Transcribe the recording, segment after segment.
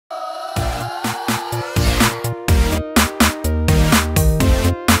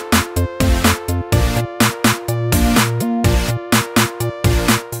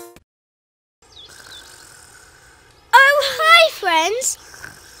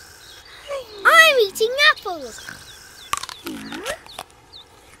eating apples.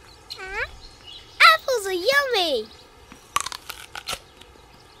 Apples are yummy.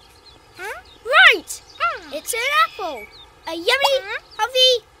 Right! It's an apple. A yummy,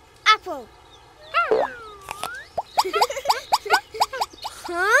 healthy apple.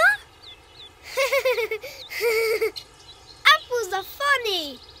 Huh? Apples are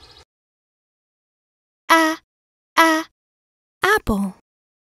funny. Apple.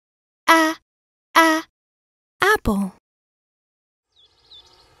 Apple.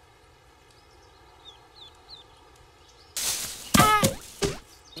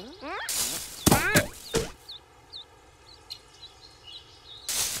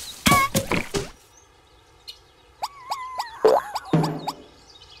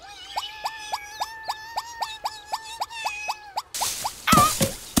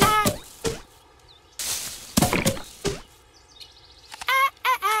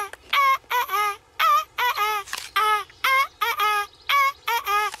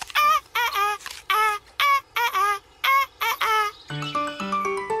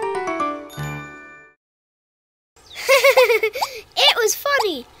 It was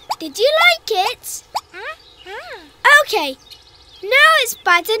funny. Did you like it? Okay, now it's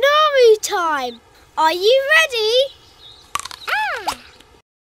Badanamu time. Are you ready?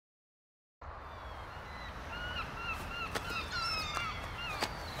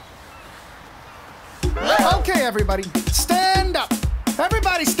 Okay, everybody, stand up.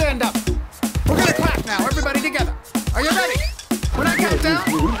 Everybody stand up. We're gonna clap now, everybody together. Are you ready? When I count down,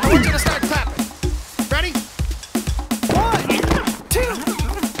 I want you to start clapping. Ready? 1, 2,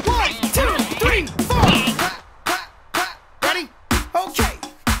 1, 2, 3, 4. Clap, clap, clap. Ready? Okay,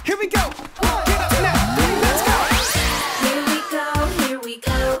 here we go. Get up now. Let's go. Here we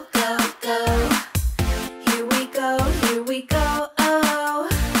go, go, go. Here we go, oh.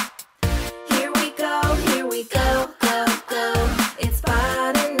 Here we go, go, go. It's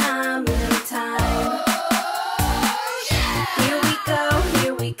Badanamu time.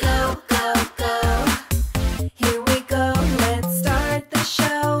 Here we go, go, go. Here we go, let's start the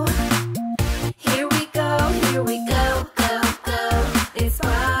show. Here we go, go, go. It's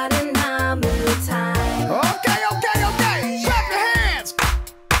Badanamu time. Okay, okay, okay. Clap your hands.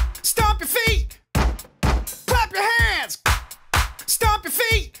 Stomp your feet. Clap your hands. Stomp your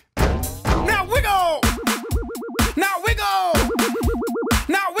feet. Now wiggle. Now wiggle.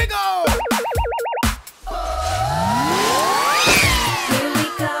 Now wiggle.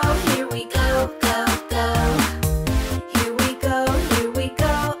 Here we go, go, go. Here we go,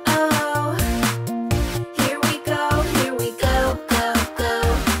 oh. Here we go, go, go.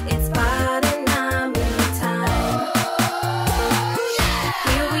 It's Badanamu time.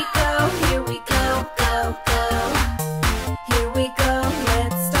 Here we go, go, go. Here we go,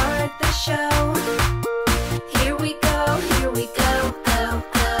 let's start the show. Here we go, go,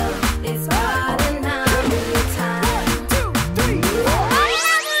 go. It's Badanamu time. 2, 3, 4.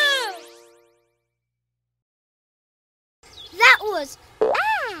 That was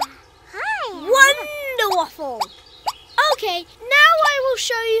wonderful. Okay, now I will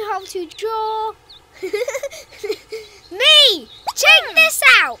show you how to draw. Me! Check this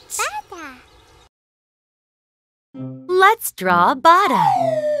out! Let's draw Bada.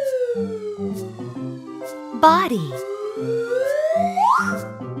 Body.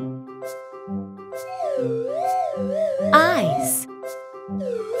 Eyes.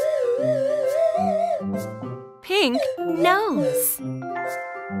 Pink nose.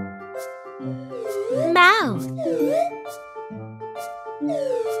 Mouth.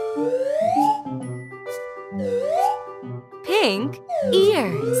 Pink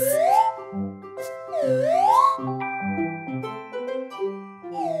ears.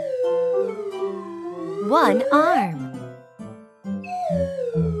 One arm.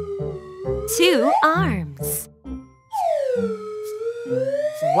 2 arms.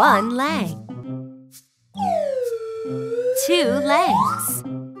 1 leg. 2 legs.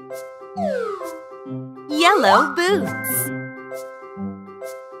 Yellow boots.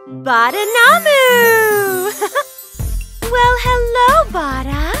 Badanamu! Well, hello,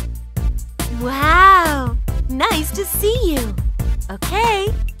 Bada. Wow, nice to see you.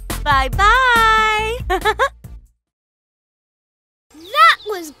 Okay, bye-bye. That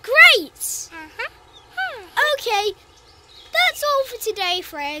was great! Okay, that's all for today,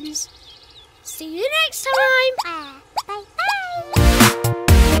 friends. See you next time.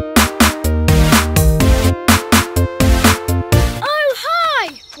 Oh, hi!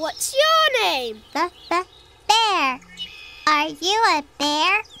 What's your name? Bear. Are you a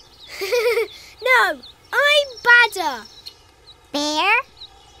bear? No, I'm Badder. Bear?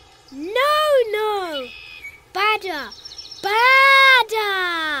 No.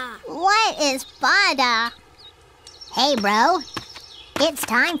 is Bada. Hey, bro. It's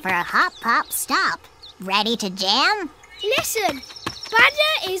time for a hop, pop, stop. Ready to jam? Listen,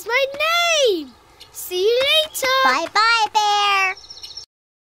 Bada is my name. See you later. Bye-bye, bear.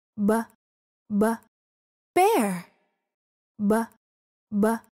 Bear.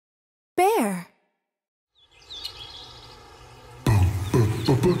 Bear.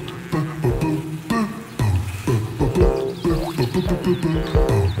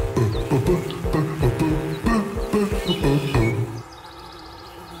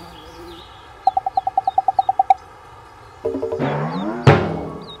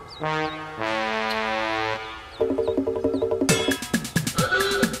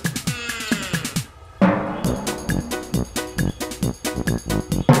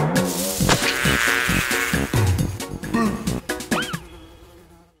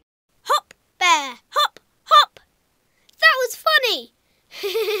 Hop, bear, hop, hop. That was funny.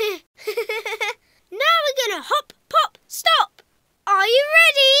 Now we're gonna hop, pop, stop. Are you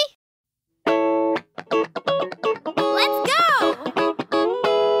ready? Let's go!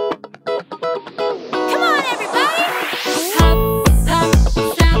 Come on, everybody! Hop, hop,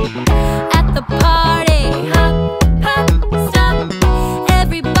 stop at the party. Hop, hop, stop,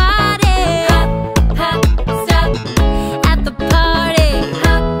 everybody. Hop, hop, stop at the party.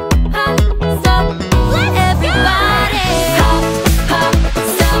 Hop, hop, stop, everybody. Hop, hop,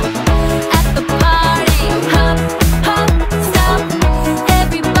 stop at the party. Hop, hop, stop,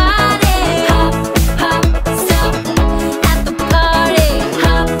 everybody. Hop, hop, stop at the party.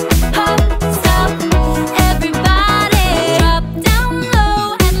 Hop, hop, stop, everybody. Drop down low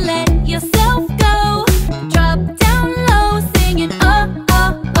and let yourself go. Drop down low, singing oh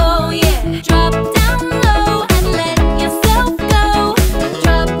oh oh yeah. Drop down low and let yourself go.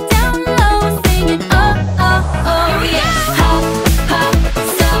 Drop down low, singing oh oh oh yeah. Hop, hop,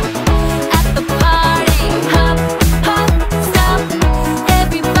 stop at the party. Hop, hop, stop,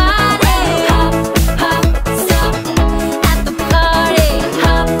 everybody. Hop, hop, stop at the party.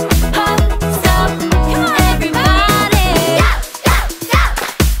 Hop, hop, stop, everybody.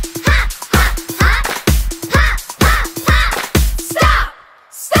 Stop,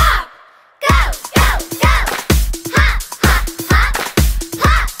 stop, go, go, go. Hop, hop, hop,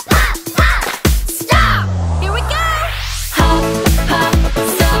 hop, hop, hop. Stop. Here we go! Hop, hop,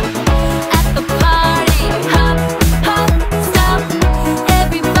 stop at the party. Hop, hop, stop,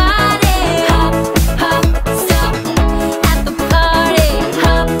 everybody. Hop, hop, stop at the party.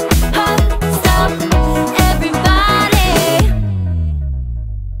 Hop, hop, stop, everybody.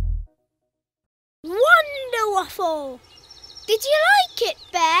 Wonderful. Did you like it,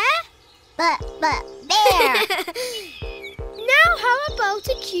 Bear? But, bear. Now how about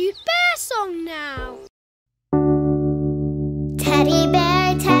a cute bear song now? Teddy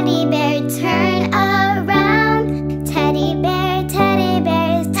bear, turn around. Teddy bear,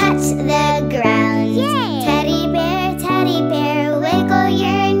 touch the ground. Yay! Teddy bear, wiggle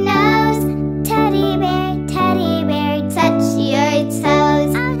your nose. Teddy bear, touch your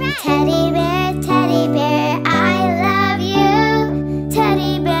toes. All right. Teddy bear, I love you.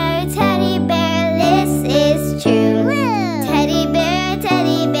 Teddy bear, this is true. Woo. Teddy bear,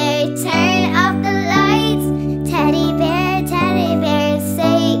 turn off the lights. Teddy bear,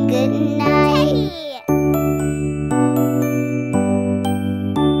 say goodnight.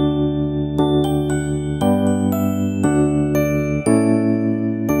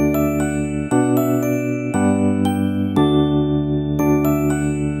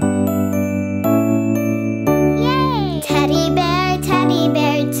 Yay! Teddy bear,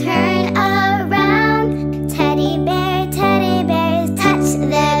 turn around. Teddy bear, touch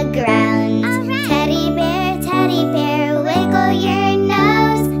the ground. All right. Teddy bear, wiggle your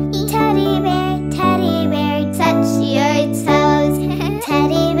nose. Teddy bear, touch your toes.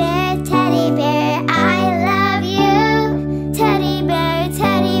 Teddy bear, I love you.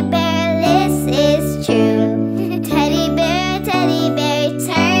 Teddy bear, this is true. Teddy bear,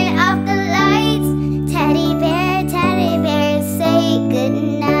 turn off the lights. Teddy bear, say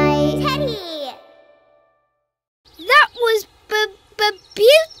goodnight. Teddy! That was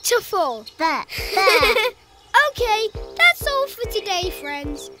beautiful. Okay, that's all for today,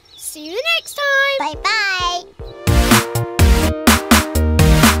 friends. See you next time. Bye-bye.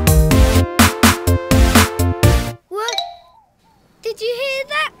 What? Did you hear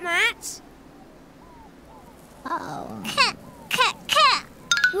that, Matt? Oh.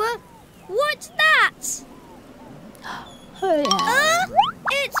 What's that?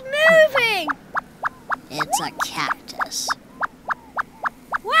 It's moving. It's a cactus.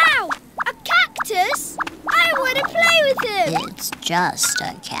 Wow, a cactus? I want to play with him. It's just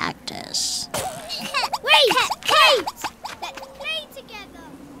a cactus. cactus. Wait! Let's play together.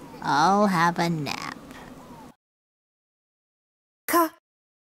 I'll have a nap.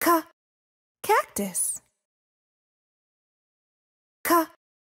 Cactus.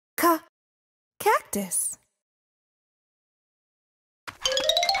 Cactus.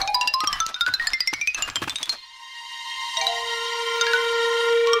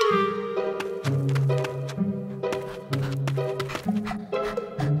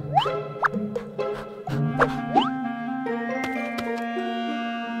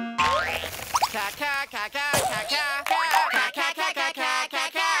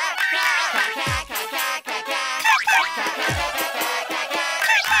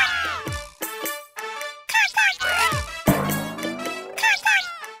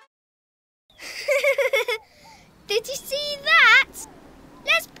 Did you see that?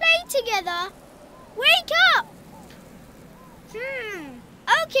 Let's play together. Wake up!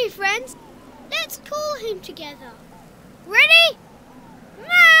 Okay, friends. Let's call him together. Ready?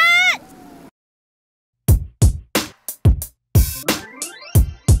 Matt!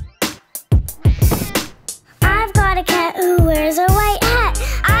 I've got a cat who wears a white hat.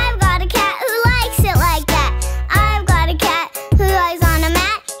 I've got a cat who likes it like that. I've got a cat who lies on a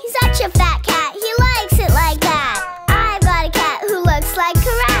mat. He's such a fat cat, he likes it like that. I've got a cat who looks like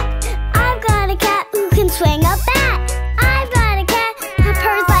a rat. I've got a cat who can swing a bat. I've got a cat who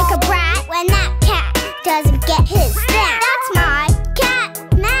purrs like a brat when that cat doesn't get his snack. That's my cat,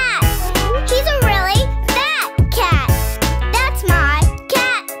 Matt. He's a really fat cat. That's my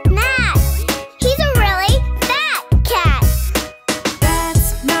cat, Matt. He's a really fat cat.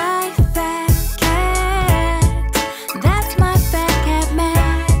 That's my fat cat. That's my fat cat,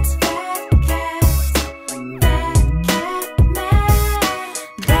 Matt. Fat cat, Matt.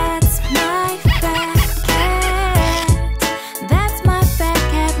 That's my fat cat. That's my fat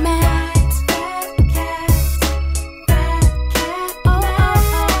cat, Matt. Oh.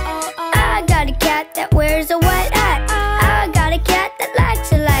 I got a cat that wears a white hat. I got a cat that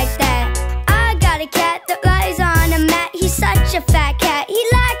likes it like that. I got a cat that lies on a mat. He's such a fat cat, he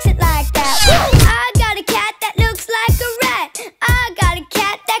likes it like that. I got a cat that looks like a rat. I got a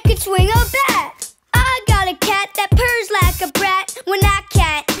cat that can swing a bat. I got a cat that purrs like a brat when that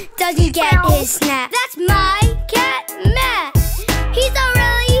cat doesn't get his snap. That's my cat, Matt. He's a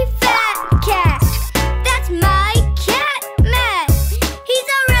really fat cat. That's my cat, Matt. He's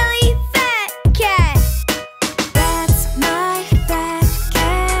a really fat cat. That's my fat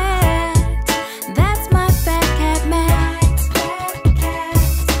cat. That's my fat cat, Matt. Fat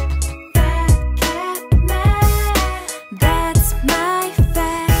cat, Matt. That's my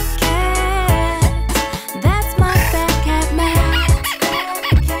fat cat. That's my fat cat, Matt.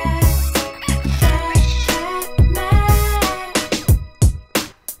 Fat cat,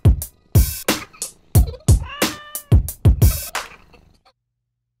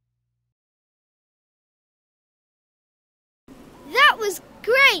 That was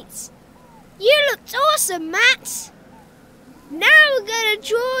great. You looked awesome, Matt. Now we're going to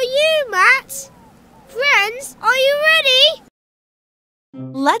draw you, Matt. Friends, are you ready?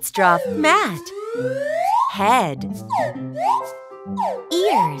 Let's draw Matt. Head.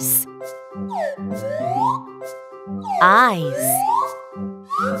 Ears. Eyes.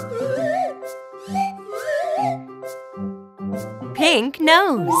 Pink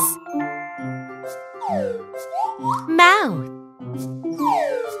nose. Mouth.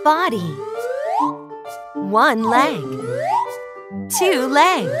 Body. One leg. 2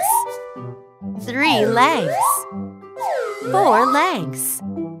 legs. 3 legs. 4 legs.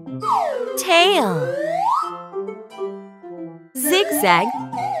 Tail. Zigzag.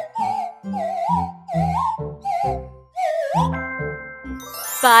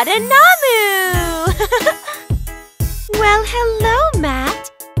 Badanamu! Well, hello,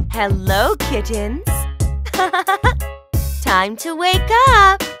 Matt. Hello, kittens. Time to wake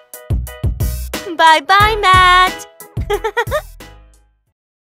up. Bye-bye, Matt.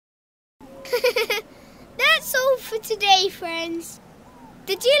 That's all for today, friends.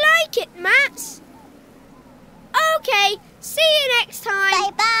 Did you like it, Matt? Okay, see you next time.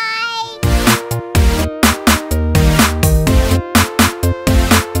 Bye-bye.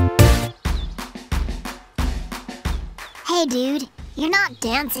 Hey, dude, you're not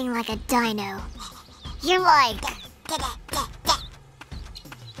dancing like a dino. You're like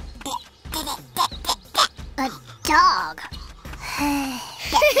a dog.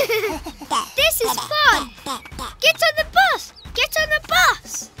 This is fun. Get on the bus. Get on the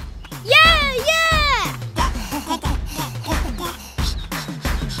bus. Yeah, yeah.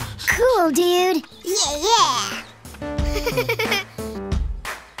 Cool, dude. Yeah, yeah.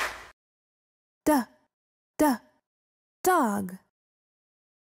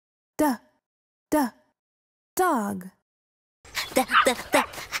 You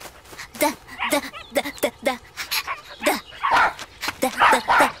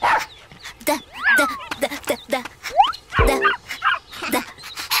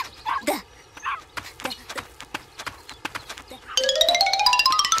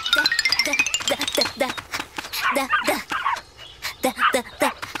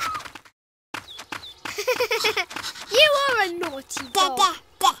are a naughty dog.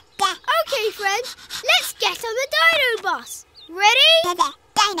 Okay, friends, let's get on the dino bus. Ready? Dino.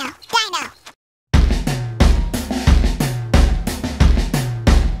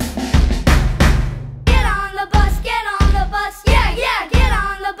 Get on the bus, yeah, yeah. Get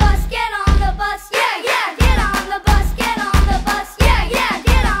on the bus, yeah, yeah. Get on the bus, yeah, yeah.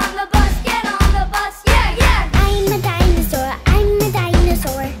 Get on the bus, yeah, yeah. I'm a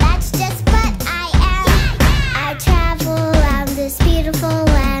dinosaur. That's just what I am. I travel around this beautiful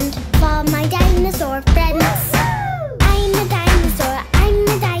land for my dinosaur friends. I'm a dinosaur.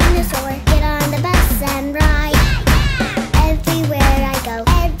 Get on the bus and ride. Everywhere I go,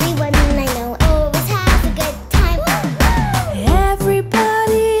 everyone I know always has a good time.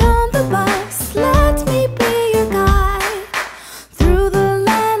 Everybody on the bus, let me be your guide. Through the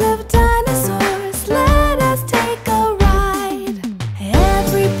land of dinosaurs, let us take a ride.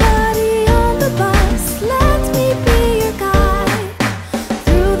 Everybody on the bus, let me be your guide.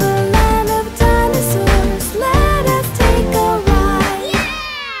 Through the land of dinosaurs, let us take a ride.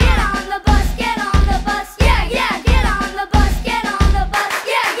 Get on the bus, yeah, yeah. Get on the bus,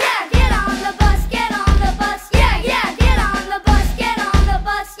 yeah, yeah. Get on the bus, yeah, yeah. Get on the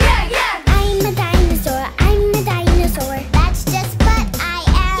bus, yeah, yeah. I'm a dinosaur. That's just what I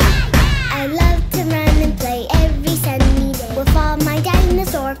am. I love to run and play every sunny day with all my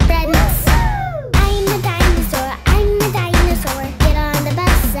dinosaur friends. I'm a dinosaur. Get on the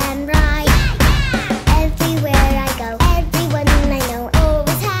bus and ride. Everywhere I go, everyone I know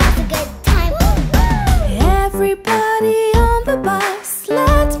always has a good time. Everybody on the bus,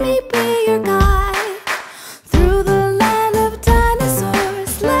 let me be your guide. Through the land of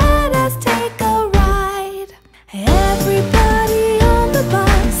dinosaurs, let us take a ride. Everybody on the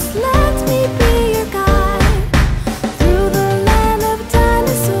bus, let me be your guide. Through the land of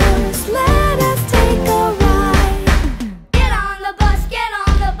dinosaurs, let us take a ride. Get on the bus, yeah,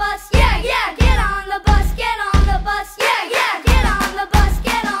 yeah. Get on the bus, yeah, yeah. Get on the bus, yeah, yeah. Get on the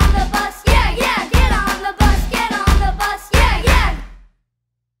bus, yeah, yeah.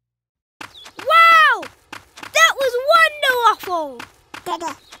 Wow! That was wonderful!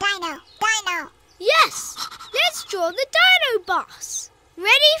 Dino. Yes, let's draw the dino bus.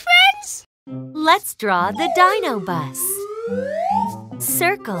 Ready, friends? Let's draw the dino bus.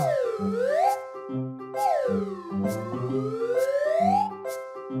 Circle.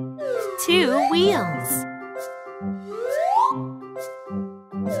 Two wheels.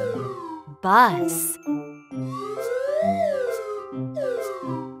 Bus.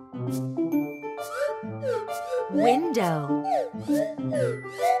 Window.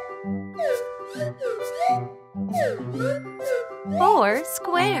 Four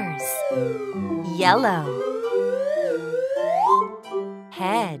squares. Yellow.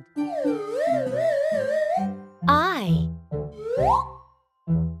 Head. Eye.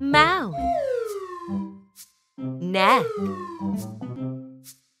 Mouth. Neck.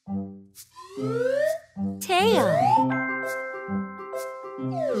 Tail.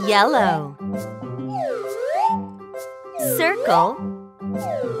 Yellow. Circle.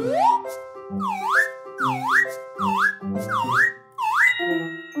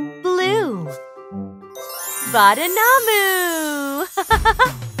 Blue. Badanamu!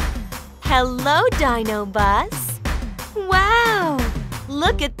 Hello, Dino Bus. Wow!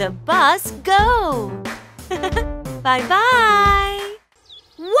 Look at the bus go! Bye-bye!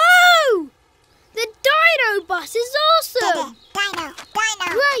 Whoa! The dino bus is awesome! Dino.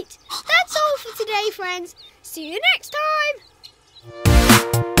 Great! That's all for today, friends. See you next time!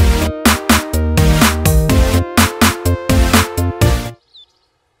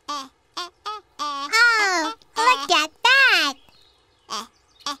 Oh, look at that!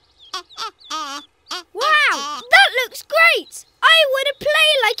 Wow! That looks great! I want to play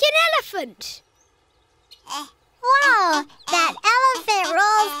like an elephant! Whoa, that elephant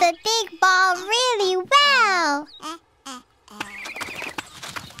rolls the big ball really well.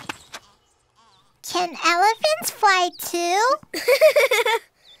 Can elephants fly too?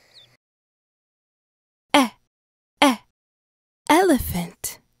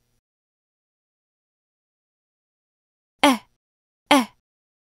 Elephant.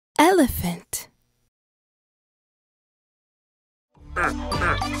 Elephant.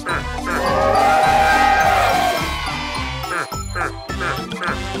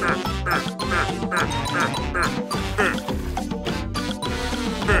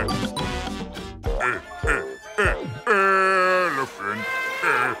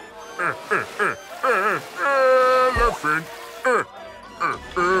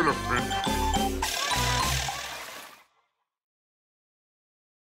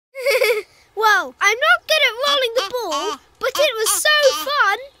 Well, I'm not good at rolling the ball, but it was so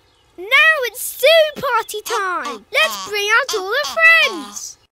fun. Now it's zoo party time. Let's bring out all the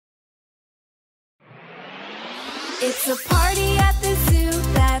friends. It's a party at the zoo,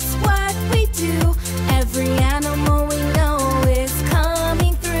 that's what we do. Every animal we know is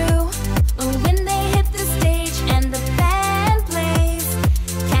coming through. When they hit the stage and the band plays,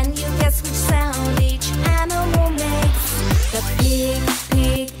 can you guess which sound each animal makes? The pig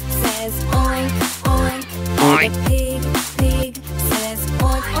says oink, oink. Oink. The pig says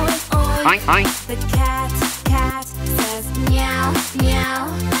oink, oink, oink. Oink, oink. The cat says meow, meow.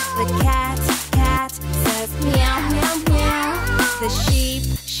 The cat says meow, meow, meow. The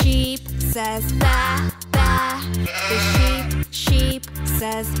sheep says ba, ba. The sheep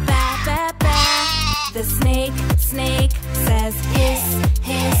says ba, ba, ba. The snake says hiss,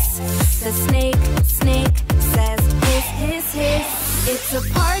 hiss. The snake says hiss, hiss, hiss. It's a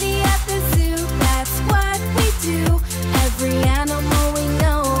party at the zoo, that's what we do. Every animal we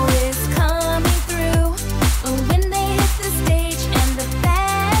know is coming through. When they hit the stage and the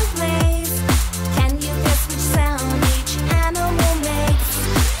band plays, can you guess which sound each animal makes?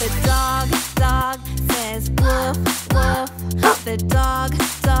 The dog says woof, woof. The dog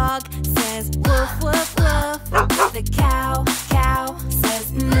says woof, woof, woof. The cow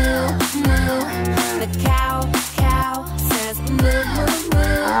says moo, moo. The cow says moo, moo,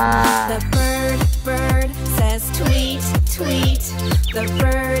 moo. The bird says tweet, tweet. The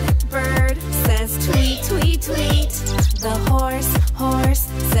bird says tweet, tweet, tweet. The horse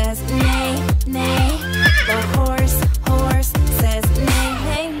says neigh, neigh. The horse says neigh,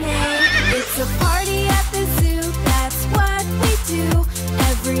 neigh, neigh. It's a party at the zoo, that's what we do.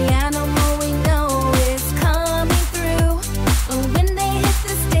 Every animal we know is coming through. When they hit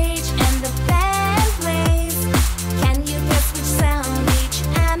the stage and the band plays, can you guess which sound each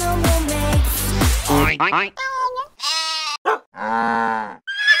animal makes? Oink, oink.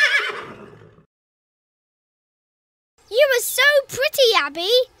 You were so pretty,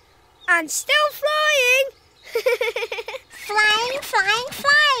 Abby. And still flying.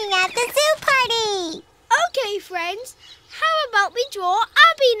 Flying at the zoo party. Okay, friends. How about we draw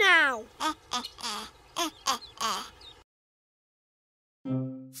Abby now?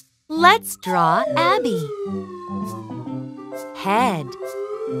 Let's draw Abby. Head.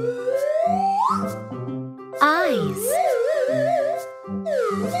 Eyes.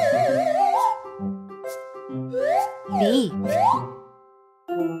 Beak.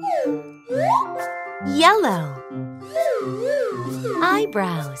 Yellow.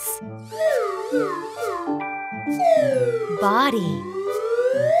 Eyebrows. Body.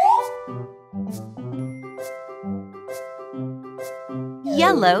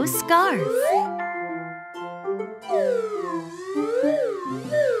 Yellow scarf.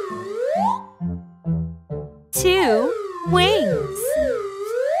 Two wings.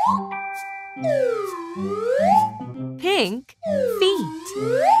 Pink feet.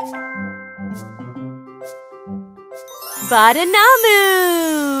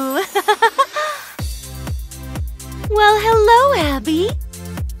 Badanamu! Well, hello, Abby.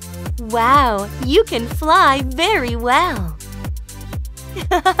 Wow, you can fly very well.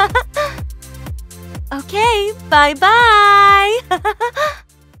 Okay, bye-bye.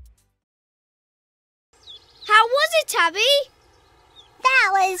 How was it, Abby? That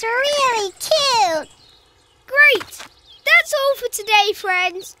was really cute. Great. That's all for today,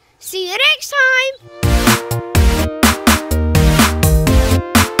 friends. See you next time.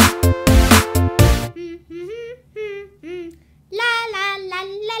 La la la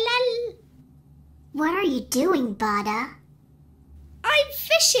la la. What are you doing, Bada? I'm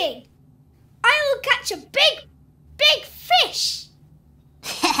fishing. I will catch a big fish.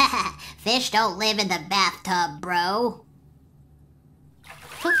 Fish don't live in the bathtub, bro.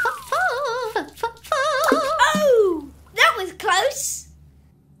 Oh, that was close.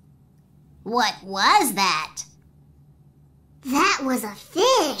 What was that? That was a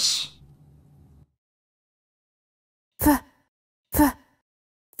fish.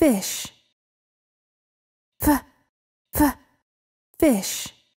 Fish.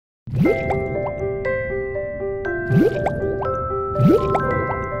 Fish.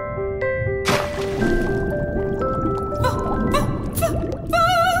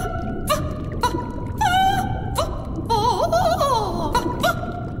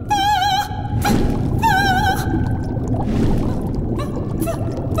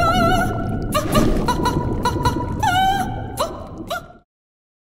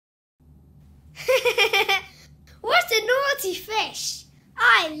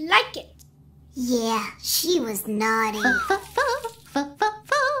 Yeah, she was naughty.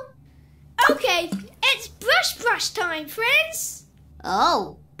 Okay, it's brush time, friends.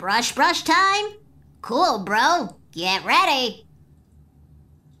 Oh, brush time? Cool, bro. Get ready.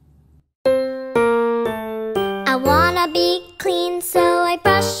 I wanna be clean, so I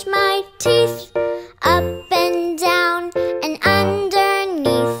brush my teeth up and down and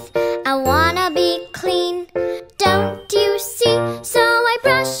underneath. I wanna be clean, don't you see? So I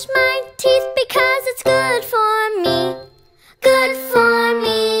brush my teeth because it's good for me. Good for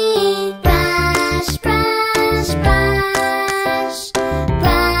me. Brush, brush, brush.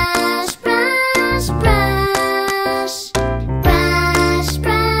 Brush, brush, brush. Brush,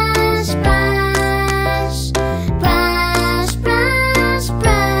 brush, brush. Brush, brush,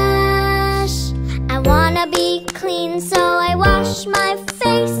 brush. I wanna be clean, so I wash my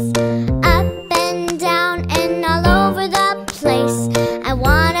face up and down and all over the place. I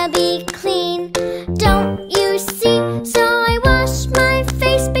wanna be clean, don't you see? So I wash my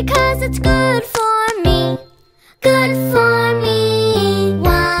face because it's good for me. Good for me.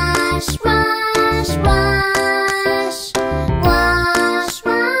 Wash, wash, wash. Wash,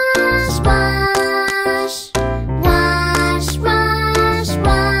 wash, wash. Wash, wash,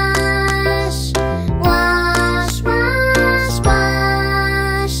 wash. Wash, wash,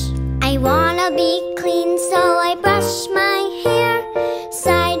 wash. I wanna be clean, so I brush my hair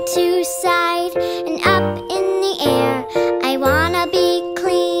side to side and up in the air. I wanna be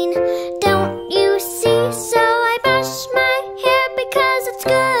clean, don't you see? So I brush my hair because it's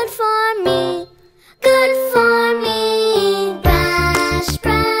good for me. Good for me. Brush,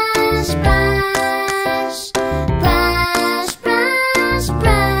 brush, brush. Brush, brush,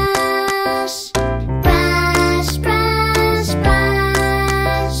 brush. Brush, brush,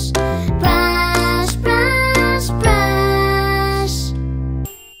 brush. Brush, brush, brush.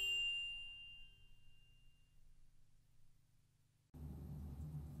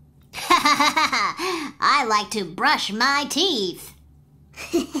 I like to brush my teeth.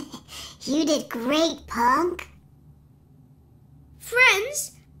 You did great, Punk.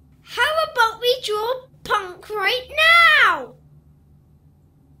 Friends, how about we draw Punk right now?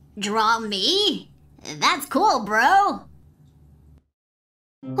 Draw me? That's cool, bro.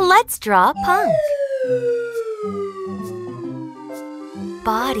 Let's draw Punk.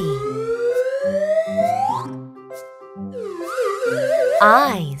 Body.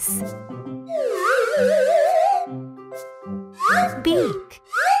 Eyes. Beak.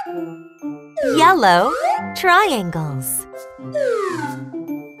 Yellow triangles.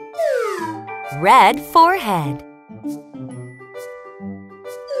 Red forehead.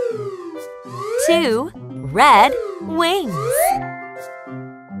 2 red wings.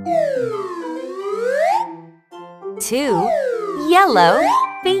 2 yellow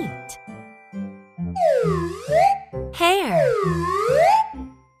feet. Hair.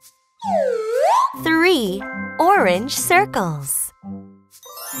 3 orange circles.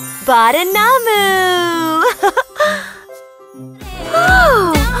 Badanamu!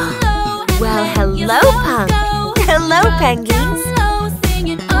 Well, hello, Punk. Hello, penguins.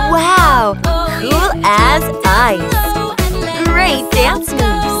 Wow, cool as ice. Great dance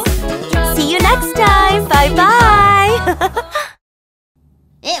moves. See you next time. Bye-bye.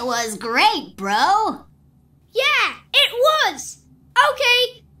 It was great, bro. Yeah, it was.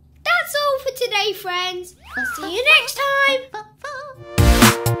 Okay, that's all for today, friends. See you next time.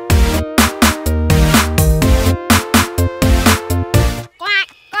 Quack,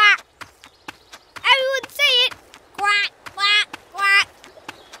 quack. Everyone say it. Quack, quack, quack.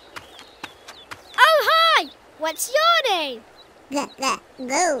 Oh, hi. What's your name?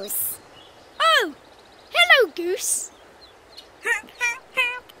 Goose. Oh, hello, Goose. Quack, quack,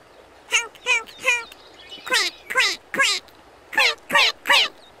 quack. Quack, quack,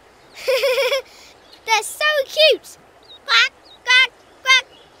 quack. They're so cute. Quack, quack, quack,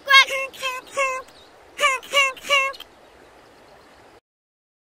 quack.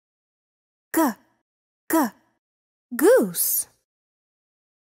 Goose.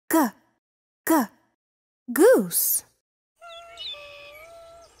 Goose.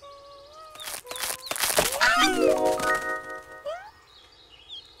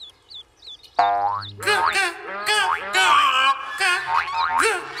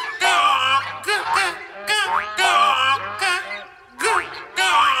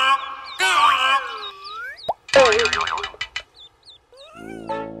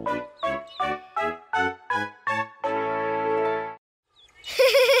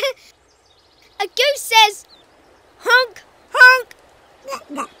 A goose says, honk, honk.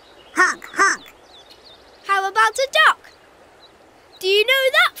 Honk, honk. How about a duck? Do you know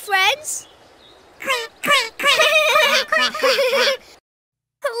that, friends?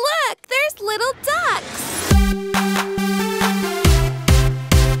 Look, there's little ducks.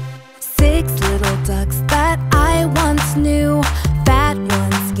 6 little ducks that I once knew. Fat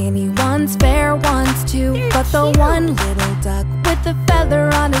ones, skinny ones, fair ones too. But the one little duck with the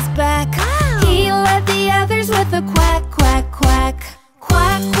feather on his back, he led the others with a quack, quack, quack.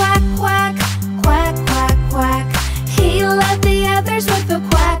 Quack, quack, quack, quack, quack, quack. He led the others with a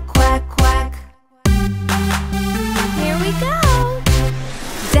quack, quack, quack. Here we go.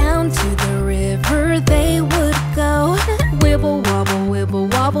 Down to the river they would go. Wibble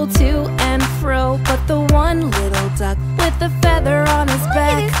wobble to and fro. But the one little duck with the feather on his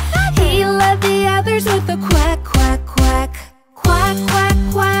back, he led the others with a quack, quack, quack. Quack, quack,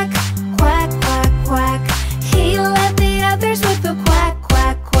 quack, quack, quack, quack. He led the others with a quack,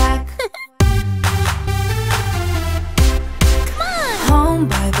 quack, quack. Come on! Home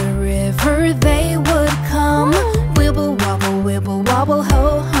by the river they would come. Wibble wobble,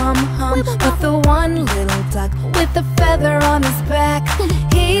 ho, hum, hum. But the one little duck with the feather on his back,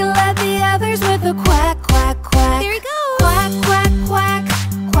 he led the others with a quack, quack, quack. There he goes! Quack, quack, quack,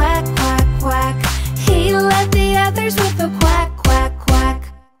 quack, quack, quack. He led the others with a quack, quack, quack.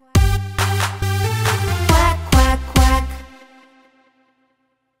 Quack, quack, quack.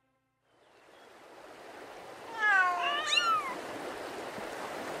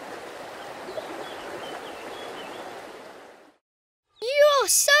 You're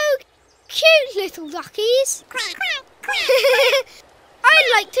so cute, little duckies. I'd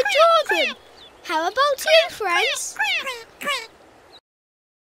like to draw them. How about you, friends?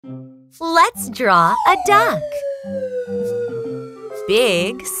 Let's draw a duck.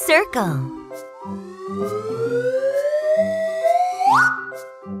 Big circle.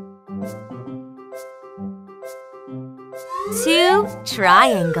 Two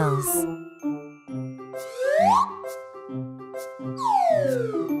triangles.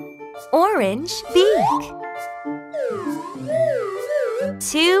 Orange beak.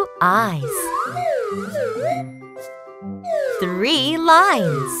 2 eyes. 3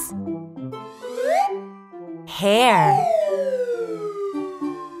 lines. Hair.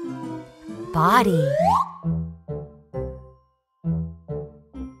 Body.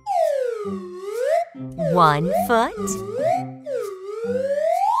 One foot.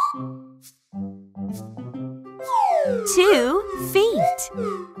 2 feet.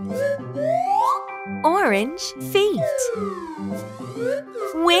 Orange feet.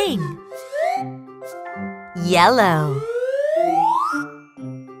 Wing. Yellow.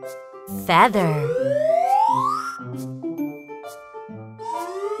 Feather.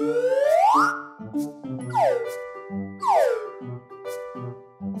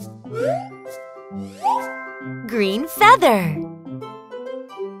 Green feather.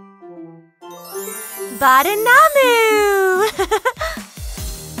 Badanamu!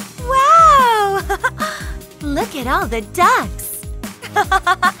 Wow! Look at all the ducks.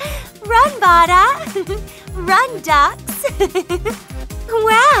 Run, Bada! Run, ducks!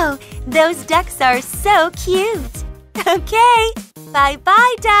 Wow! Those ducks are so cute. Okay,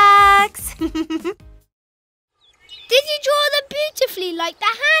 bye-bye, ducks! Did you draw them beautifully like the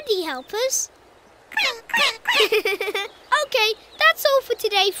handy helpers? Okay, that's all for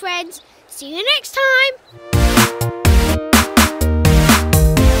today, friends. See you next time.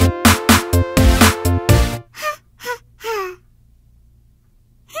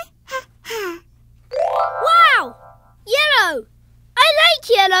 Wow! Yellow! I like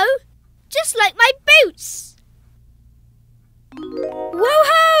yellow, just like my boots.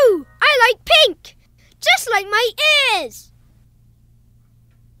 Woohoo! I like pink, just like my ears.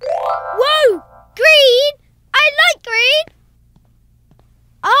 Whoa! Green! I like green.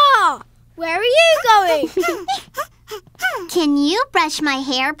 Ah! Where are you going? Can you brush my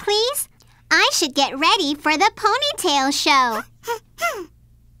hair, please? I should get ready for the ponytail show.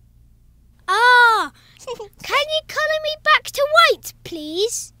 Ah! Can you colour me back to white,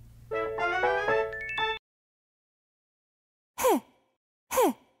 please?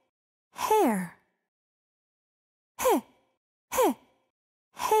 Hair.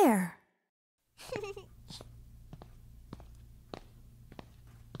 Hair.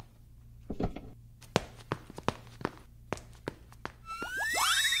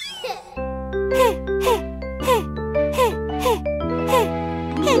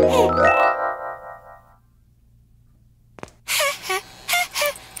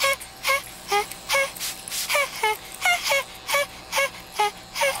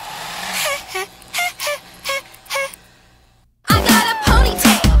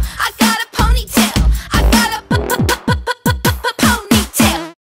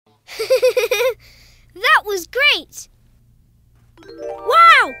 great!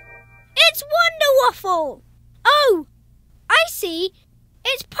 Wow! It's Wonder Waffle! Oh, I see.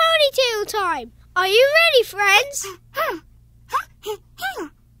 It's ponytail time. Are you ready, friends?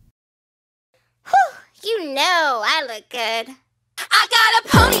 You know I look good. I got a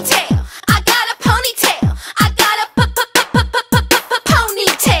ponytail. I got a ponytail. I got a ponytail.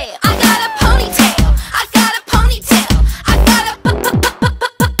 I got a ponytail. I got a ponytail. I got a ponytail.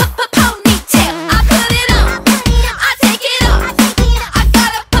 I put it on. I take it off. I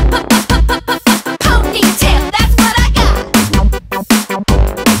got a ponytail. That's what I got.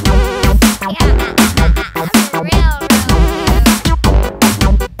 I'm real.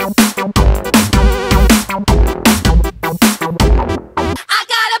 I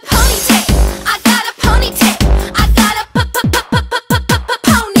got a ponytail. I got a ponytail. I got a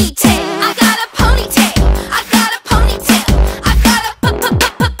ponytail. I got a ponytail. I got a ponytail. I got a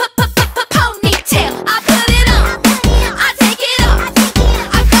ponytail. I put it on. I take it off.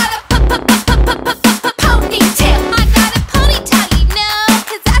 I got a ponytail. I got a ponytail, you know,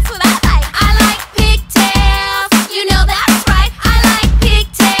 'cause that's what I like. I like pigtails. You know that's right. I like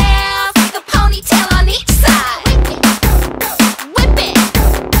pigtails. Like a ponytail on each side. Whip it. Whip it.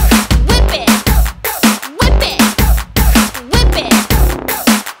 Whip it. Whip it.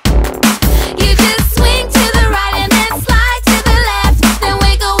 You just swing to the right and then slide to the left. Then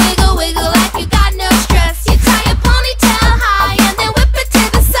wiggle, wiggle, wiggle like you got no stress. You tie your ponytail high and then whip it to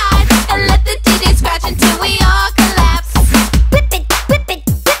the side and let the DJ scratch until we all collapse. Whip it, whip it,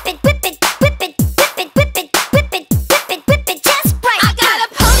 whip it, whip it, whip it, whip it, whip it, whip it, whip it, whip it, just right. I got a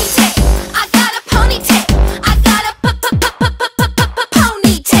ponytail. I got a ponytail. I got a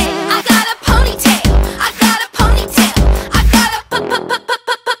ponytail. I got a ponytail. I got a ponytail. I got a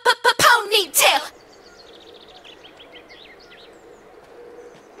ponytail.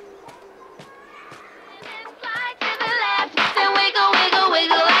 Slide to the left, then wiggle, wiggle,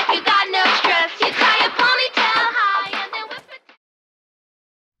 wiggle like you got no stress. You tie your ponytail high and then whip it.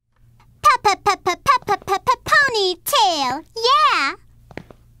 Ponytail. Yeah.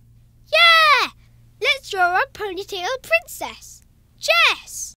 Yeah! Let's draw a ponytail princess.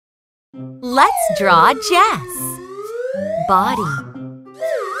 Jess! Let's draw Jess. Body.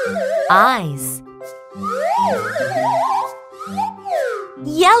 Eyes.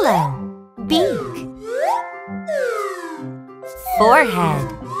 Yellow. Beak.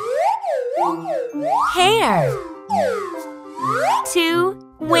 Forehead. Hair. 2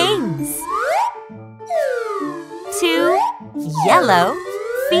 wings. 2 yellow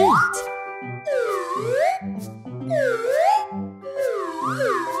feet.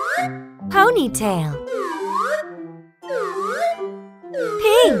 Ponytail.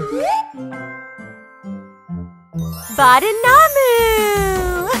 Pink. Badanamu!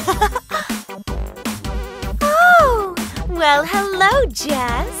 Oh, well, hello,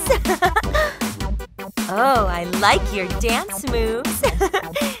 Jess. Oh, I like your dance moves.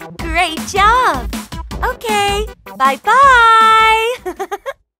 Great job. Okay, bye-bye.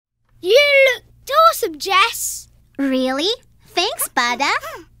 You looked awesome, Jess. Really? Thanks, Bada.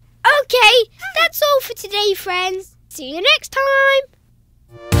 Okay, that's all for today, friends. See you next time.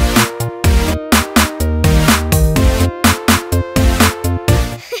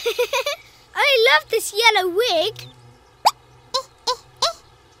 I love this yellow wig.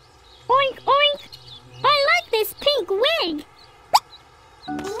 Oink, oink. I like this pink wig.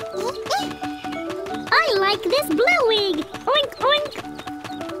 I like this blue wig. Oink, oink.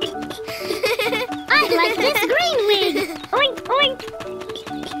 I like this green wig. Oink, oink.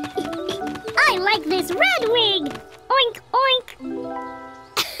 I like this red wig. Oink, oink.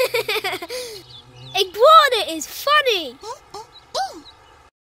 Iguana is funny.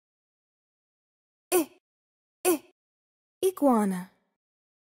 Iguana.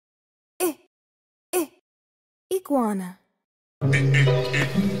 Iguana.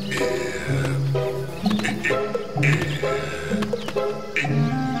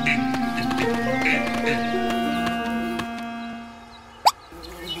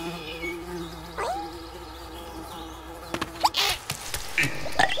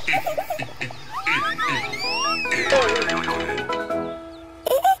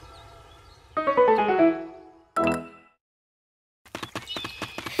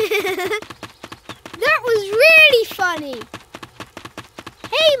 That was really funny.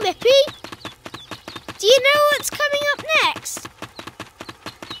 Hey, Mippy. Do you know what's coming up next?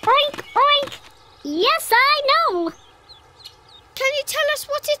 Oink, oink. Yes, I know. Can you tell us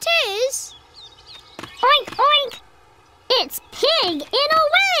what it is? Oink, oink. It's pig in a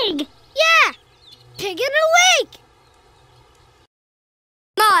wig. Yeah, pig in a wig.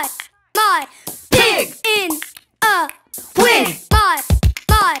 My pig in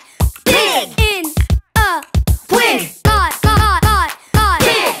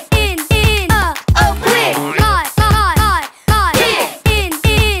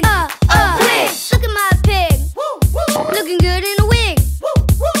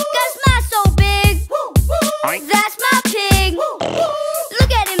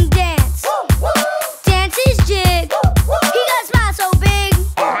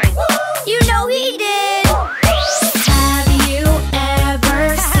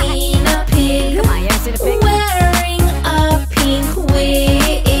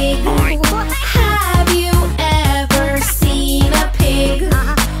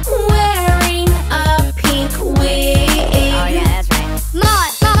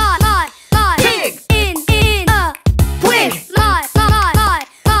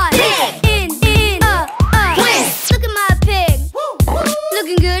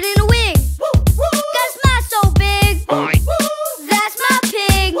good in a wig. Got a smile so big. That's my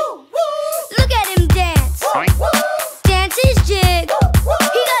pig. Look at him dance. Dance his jig.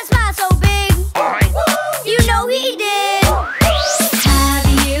 He got a smile so big. You know he did. Have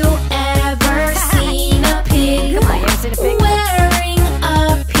you ever seen a pig wearing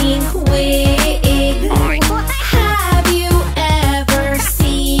a pink wig? Have you ever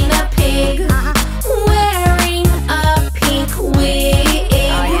seen a pig wearing a pink wig?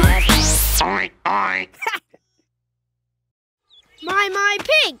 My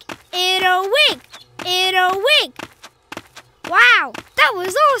pig, in a wig, in a wig. Wow, that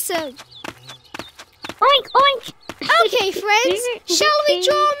was awesome. Oink, oink. Okay, friends, shall we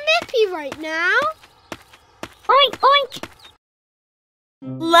draw Mippy right now? Oink, oink.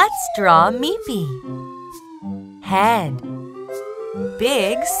 Let's draw Meepy. Head.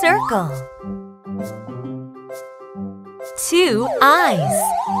 Big circle. 2 eyes.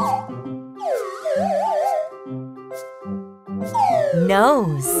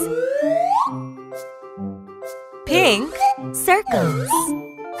 Nose. Pink circles.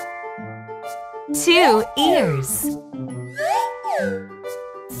 2 ears.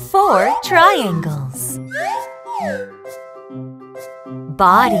 4 triangles.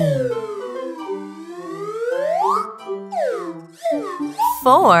 Body.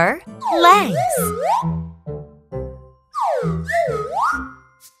 4 legs.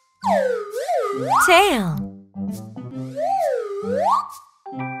 Tail.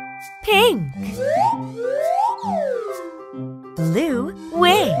 Pink. Blue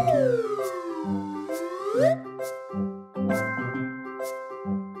wig.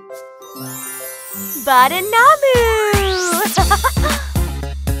 Badanamu!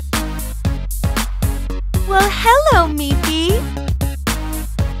 Well, hello, Meepy.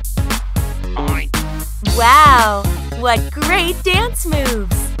 Wow, what great dance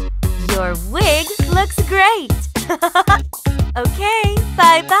moves! Your wig looks great. Okay,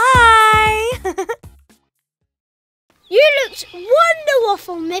 bye-bye. You looked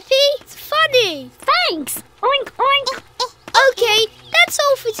wonderful, Mippy. It's funny. Thanks. Oink, oink. Okay, that's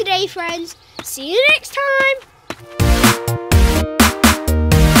all for today, friends. See you next time.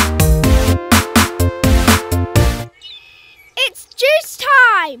 It's juice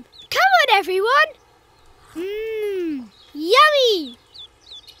time. Come on, everyone. Yummy.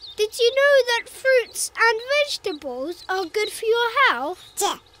 Did you know that fruits and vegetables are good for your health?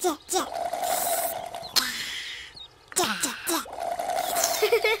 Ja, ja, ja. Ja, ja, ja.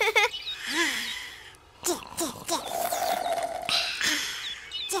 Ja, ja, ja.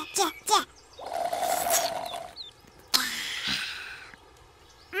 Ja, ja, ja.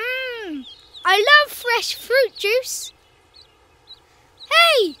 I love fresh fruit juice.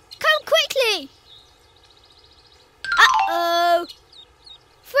 Hey, come quickly. Uh-oh.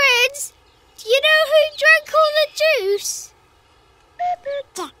 Friends, do you know who drank all the juice?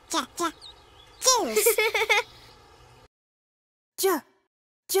 Ja, ja,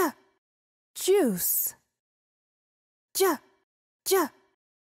 ja. Juice. Juice.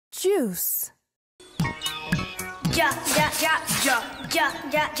 Juice. Ja, ja, ja, ja, ja,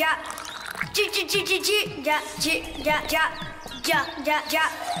 ja, ja. Ju, ju, ju, ju, ju, ja, ju, ja, ja. Ja, ja, ja.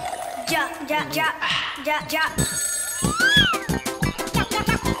 Ja, ja, ja. Ja, ja.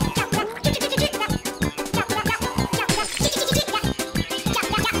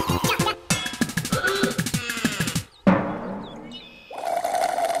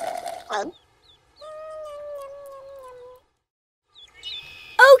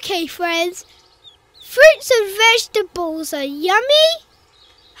 Okay, friends. Fruits and vegetables are yummy,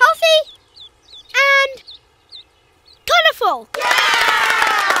 healthy, and colourful.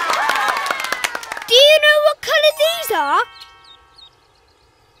 Do you know what colour these are?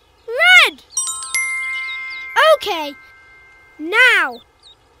 Red. Okay. Now,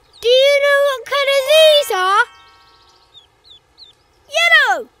 do you know what colour these are?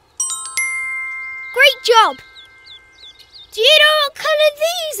 Yellow. Great job. Do you know what colour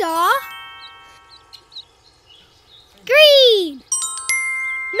these are? Green.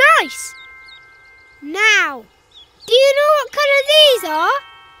 Nice. Now, do you know what colour these are?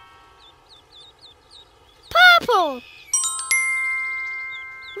 Purple.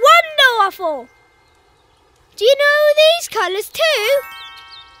 Wonderful. Do you know these colours too?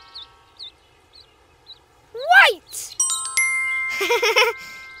 White.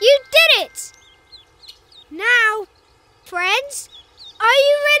 You did it. Now, friends, are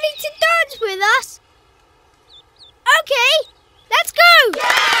you ready to dance with us? Okay, let's go!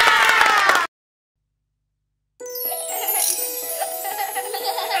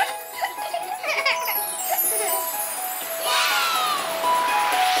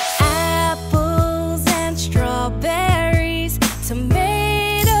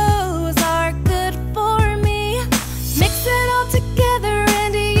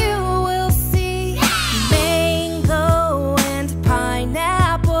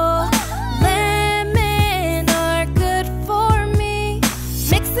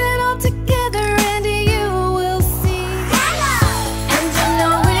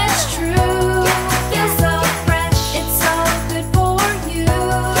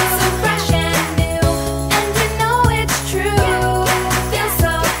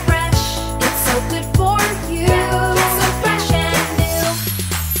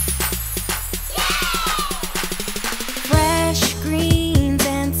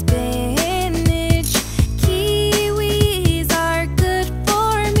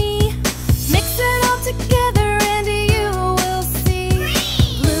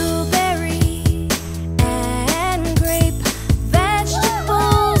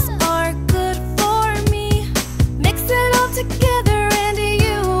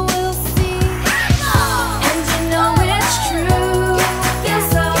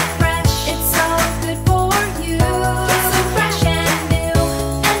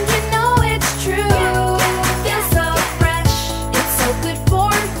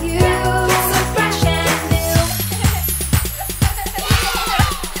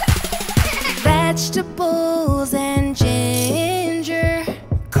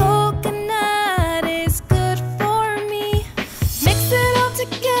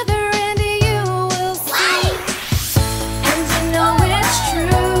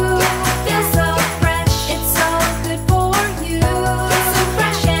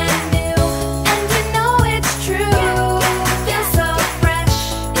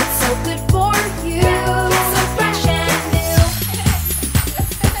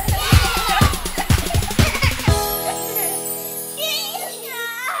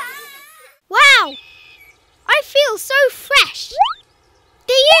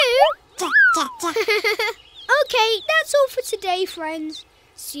 today, friends.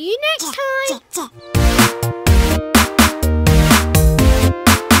 See you next time.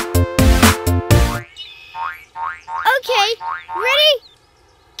 Okay, ready?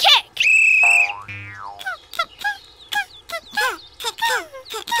 Kick!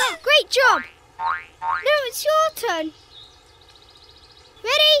 Great job! Now it's your turn.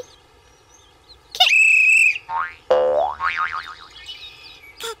 Ready?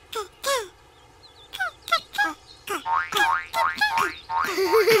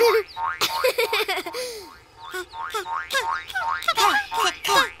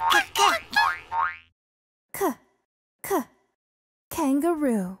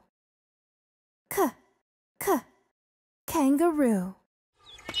 Kangaroo. Kangaroo.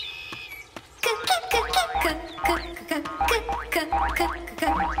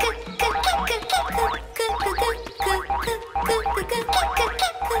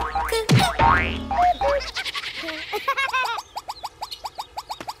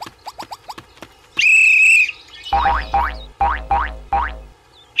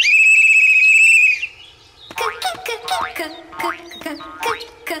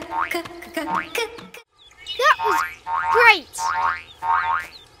 That was great!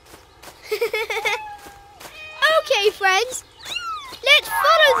 Okay, friends, let's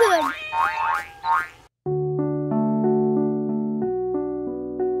follow them!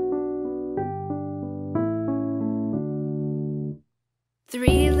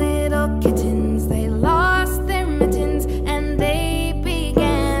 Three little kittens, they lost their mittens and they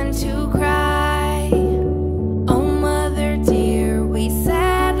began to cry. Oh, mother dear, we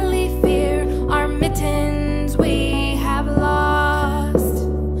sadly fear our mittens we have lost.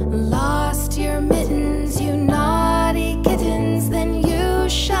 Lost your mittens, you naughty kittens, then you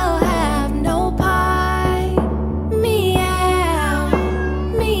shall have no pie. Meow,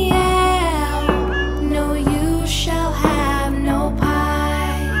 meow, no, you shall have no pie.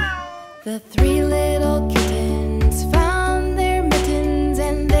 The three little kittens found their mittens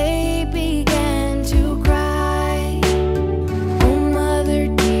and they began to cry. Oh, mother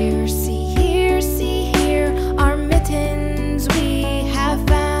dear, see here, our mittens we have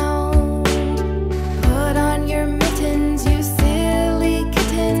found. Put on your mittens, you silly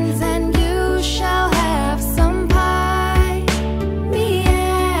kittens, and you shall have some pie.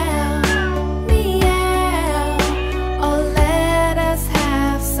 Meow, meow, oh, let us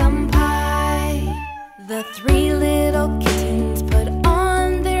have some pie. The three little kittens put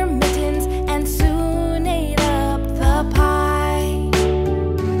on their mittens and soon ate up the pie.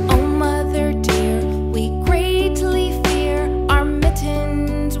 Oh, mother dear, we greatly fear our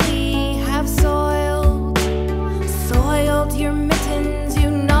mittens we have soiled. Soiled your mittens, you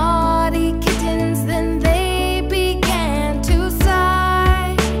naughty kittens, then they began to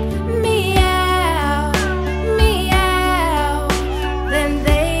sigh. Meow, meow, then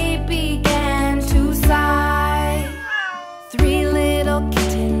they began to sigh. Three little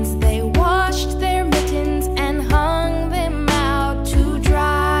kittens, they washed their mittens and hung them out to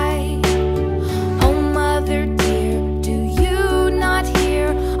dry. Oh, mother dear, do you not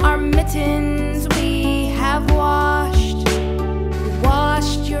hear our mittens we have washed?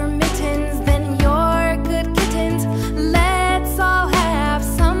 Washed your mittens, then you're good kittens. Let's all have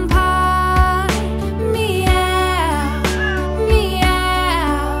some pie. Meow,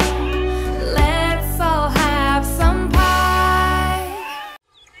 meow, let's all have some pie.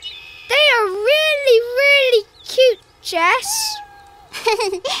 They are really, really cute, Jess.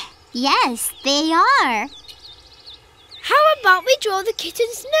 Yes, they are. How about we draw the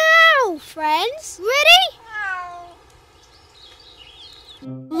kittens now, friends? Ready?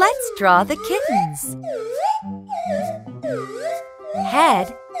 Let's draw the kittens.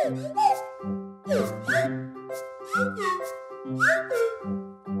 Head.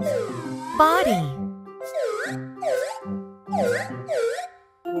 Body.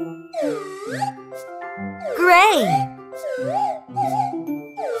 Gray.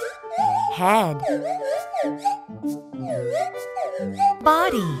 Head.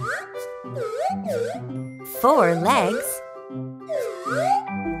 Body. 4 legs.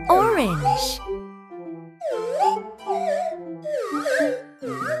 Orange.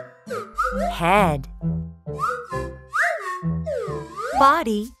 Head.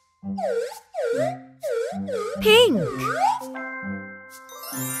 Body. Pink.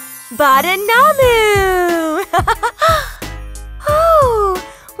 Badanamu! Oh,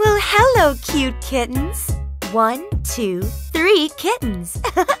 well, hello, cute kittens. 1, 2, 3 kittens.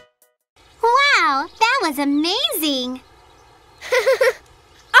 Wow, that was amazing.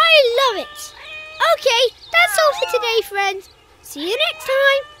 I love it. Okay, that's all for today, friends. See you next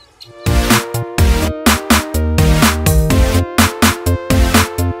time.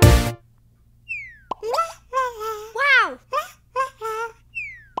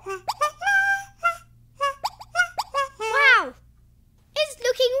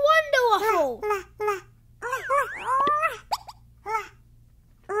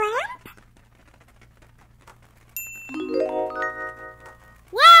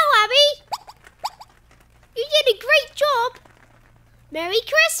 Merry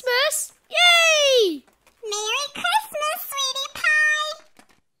Christmas! Yay! Merry Christmas, sweetie pie!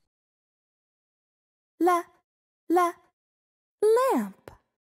 Lamp. Lamp.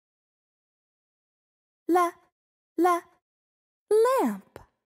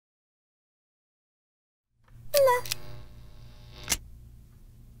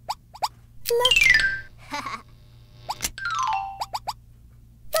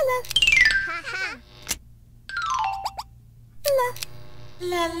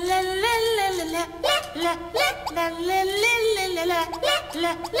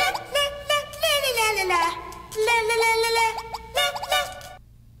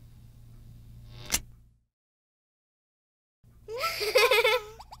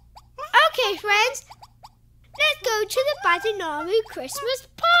 Okay, friends, let's go to the Badanamu Christmas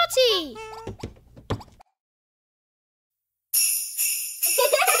party.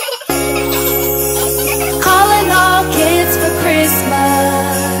 Calling all kids for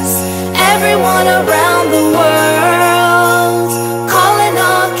Christmas, everyone around the world. Calling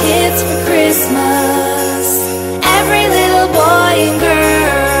all kids for Christmas, every little boy and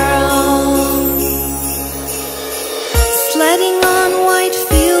girl. Sledding on white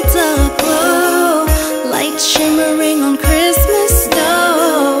fields aglow, lights shimmering on Christmas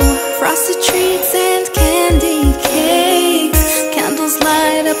snow. Frosted treats and candy cakes, candles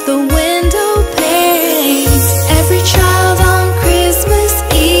light up the window pane. Every child on Christmas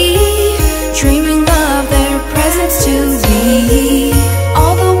Eve, dreaming of their presents to be.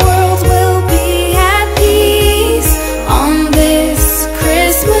 All the world will be at peace on this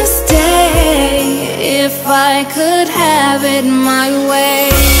Christmas day, if I could have it my way.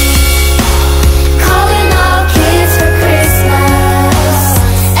 Calling all kids for Christmas,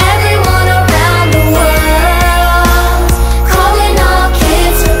 everyone around the world. Calling all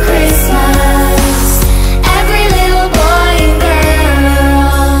kids for Christmas, every little boy and girl.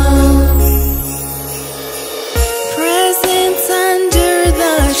 Presents under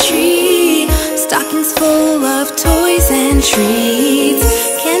the tree, stockings full of toys and treats,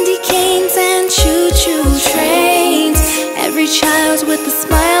 candy canes and choo-choo trains, every child with a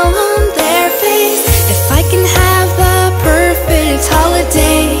smile on their face. If I can have the perfect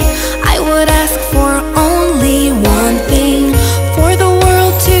holiday, I would ask for only one thing: for the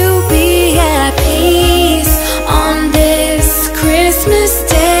world to be at peace on this Christmas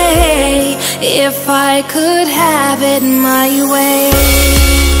day, if I could have it my way.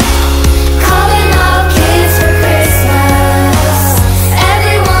 Calling all kids for Christmas,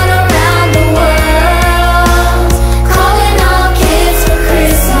 everyone around the world. Calling all kids for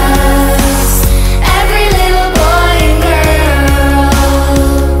Christmas, every little boy and girl.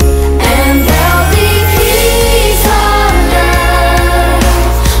 And there'll be peace on earth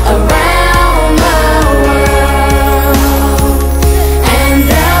around the world. And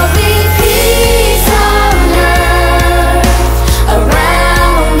there'll be peace on earth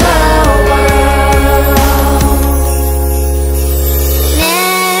around the world.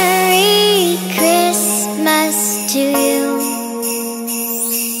 Merry Christmas to you.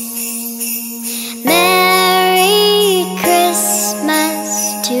 Merry Christmas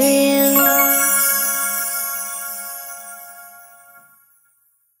to you.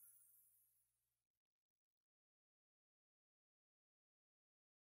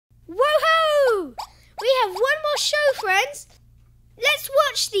 Woohoo! We have one more show, friends. Let's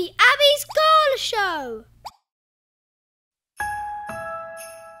watch the Abby's Gala Show.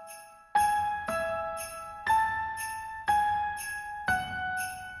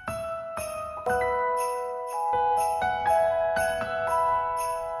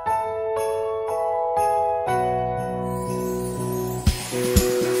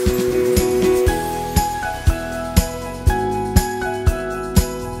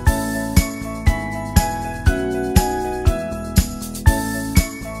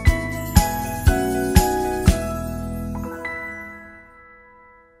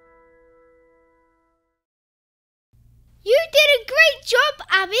 You did a great job,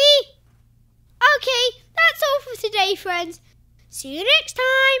 Abby. Okay, that's all for today, friends. See you next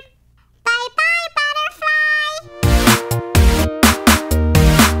time. Bye-bye, butterfly!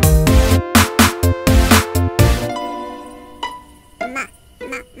 Ma,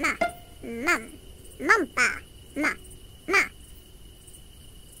 ma, ma, mum, mumpa, ma, ma.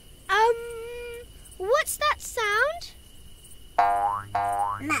 What's that sound?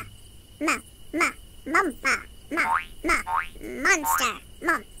 Ma, ma, ma, mumpa, ma, ma, monster,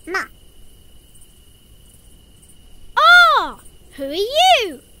 mum, ma. Ah, who are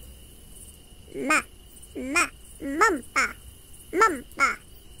you? Ma, ma, mumpa, mumpa,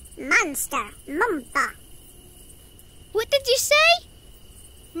 monster, mumpa. What did you say?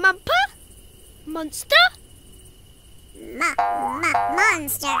 Mumper? Monster?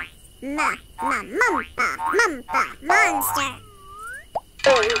 Monster. Mumpa, monster.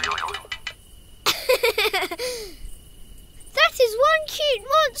 That is one cute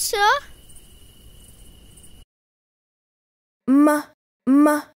monster.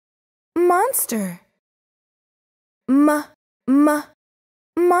 Monster.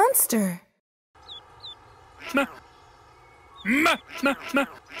 Monster.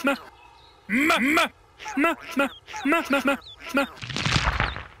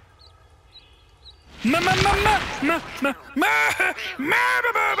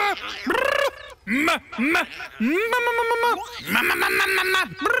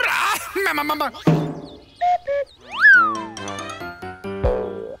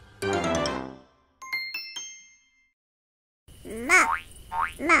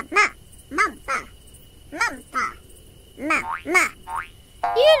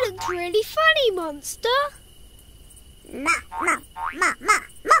 You looked really funny, monster. Mumpa.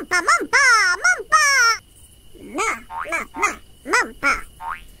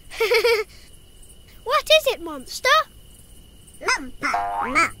 What is it, monster? Oh,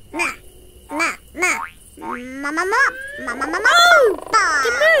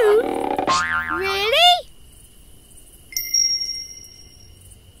 the moon? Really?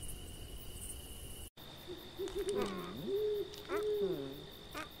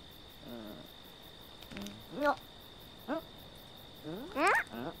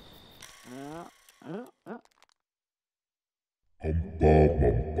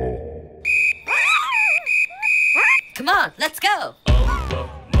 Come on, let's go.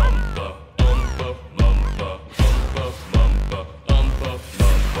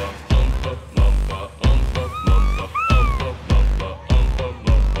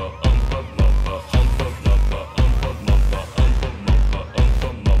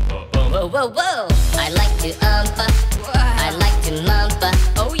 Whoa, whoa, whoa. I like to umpa. I like to mumpa.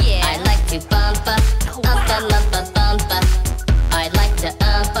 Oh yeah. I like to bumpa. Umpa, mumpa, bumpa. I like to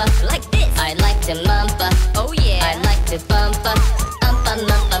umpa. Like this. I like to mumpa. Oh yeah. I like to bumpa. Umpa,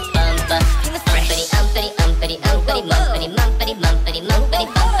 mumpa, bumpa. Umpity, umpity, umpity, umpity, mumpity, mumpity, mumpity, mumpity,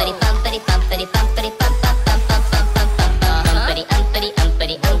 bumpity, bumpity, bumpity, bumpity, bump, bump, bump, bump, bump, bump, bump, bump. Umpity, umpity,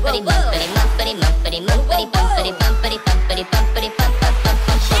 umpity, umpity, mumpity, mumpity, mumpity, mumpity, bumpity, bumpity, bumpity, bumpity, bump, bump,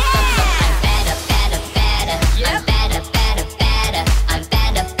 bump, bump, bump, bump. I'm better, better, better. I'm better, better, better. I'm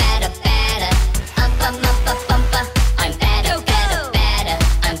better, better, better. Umpa, mumpa, bumpa. I'm better, better, better.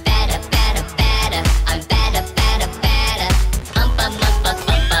 I'm better, better, better. I'm better, better, better. Umpa, mumpa,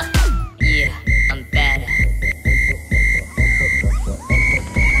 bumpa. Yeah, I'm better.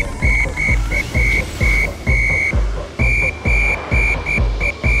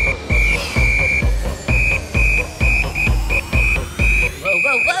 Whoa,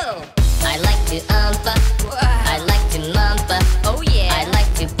 whoa, whoa. I like to umpa. I like to mumpa. Oh yeah. I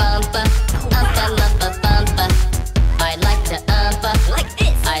like to bumpa. Umpa, mumpa, bumpa. I like to umpa. Like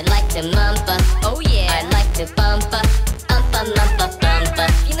this. I like to mumpa. Oh yeah. I like to bumpa. Umpa, mumpa, bumpa.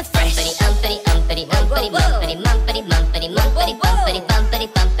 Feeling fresh. Umpity, umpity, umpity, umpity, mumpity, mumpity, mumpity, bumpity, bumpity,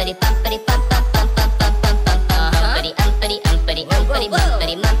 bumpity, bumpity, bump, bump, bump, bump, bump, bump, bump, bump. Umpity, umpity, umpity, umpity,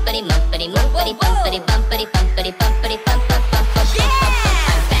 mumpity, mumpity, mumpity, mumpity, bumpity, bumpity, bumpity, bumpity, bump, bump, bump, bump, bump, bump.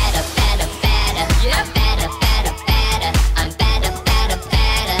 I'm better, better, better. I'm better, better, better. I'm better, better,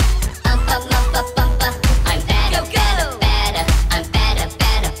 better. Umpa, mumpa, bumpa. I'm better, better, better. I'm better,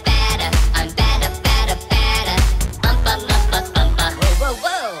 better, better. I'm better, better, better. Umpa, mumpa, bumpa. Whoa, whoa,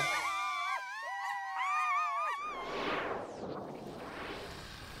 whoa.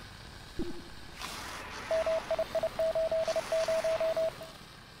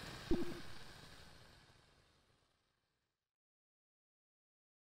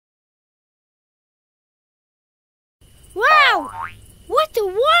 Wow! What a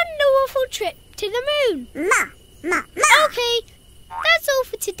wonderful trip to the moon. Okay, that's all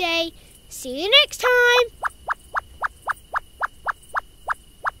for today. See you next time.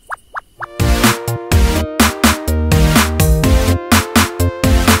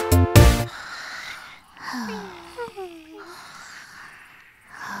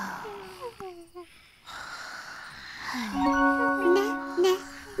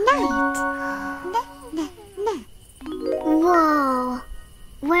 Whoa,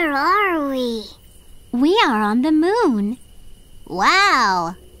 where are we? We are on the moon.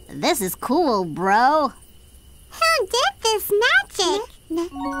 Wow, this is cool, bro. Who did this magic?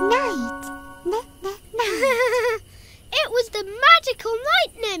 Night. It was the magical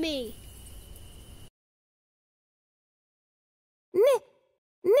night, Nemi.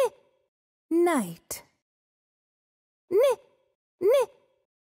 Night.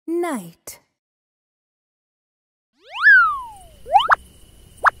 night.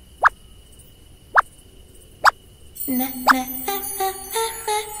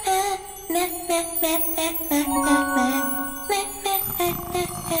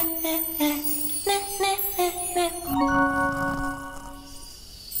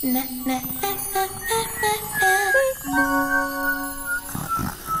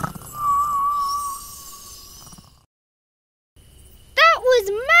 That was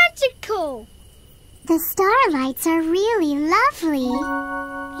magical! The starlights are really lovely.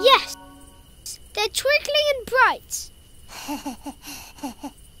 Yes, they're twinkling and bright.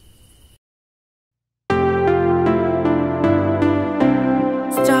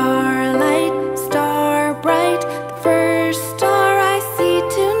 Starlight, star bright, the first star I see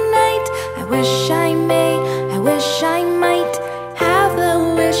tonight. I wish I may, I wish I might have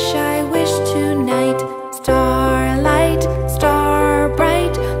the wish I wish tonight. Starlight, star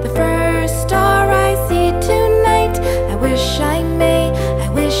bright, the first star I see tonight. I wish I may, I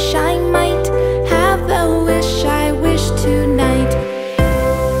wish I might have the wish I wish tonight.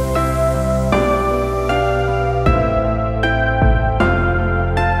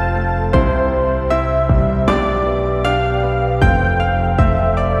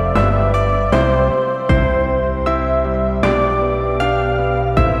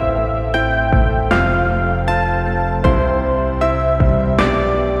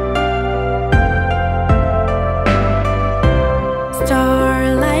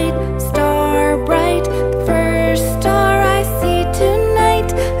 Starlight, star bright, the first star I see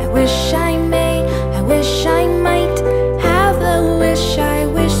tonight. I wish I may, I wish I might have the wish I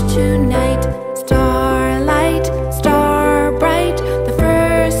wish tonight. Starlight, star bright, the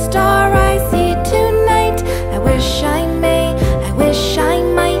first star I see tonight. I wish I may, I wish I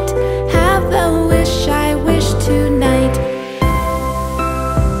might have the wish I wish tonight.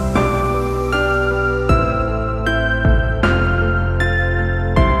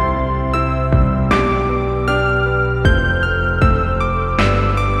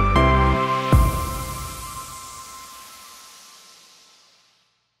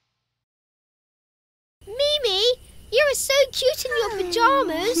 Mimi, you are so cute in your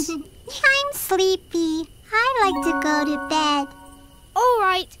pajamas. I'm sleepy. I like to go to bed. All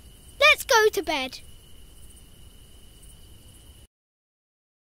right, let's go to bed.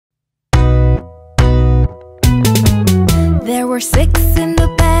 There were 6 in the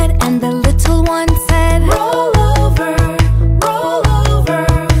bed, and the little one said, roll over, roll over.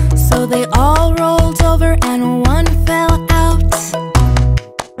 So they all rolled over, and one fell out.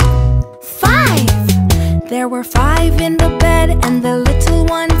 5! There were 5 in the bed, and the little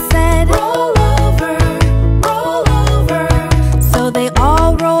one said, roll over, roll over. So they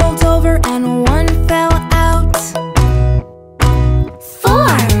all rolled over, and one fell out.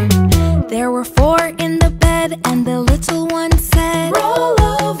 4! There were 4 in the bed, and the little one said, roll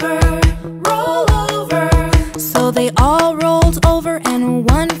over, roll over. So they all rolled over, and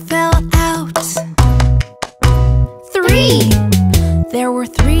one fell out. 3! There were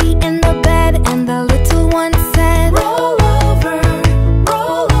 3 in the bed, and the little one said, roll over,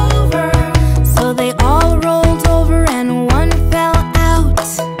 roll over. So they all rolled over, and one fell out.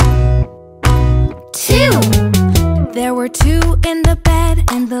 2! There were 2 in the bed,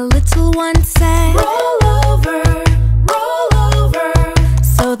 and the little one said, roll over, roll over.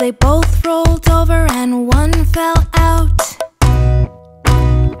 So they both rolled over, and one fell out.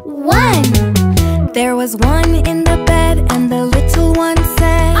 1! There was 1 in the bed, and the little one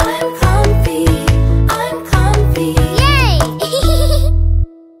said, I'm comfy, I'm comfy. Yay!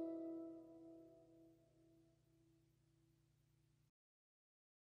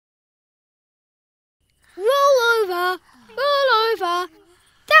 Roll over, roll over.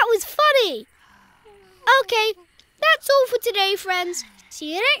 That was funny. Okay, that's all for today, friends.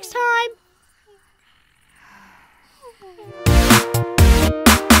 See you next time.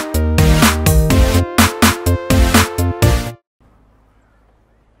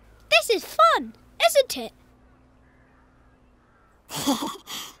 This is fun, isn't it?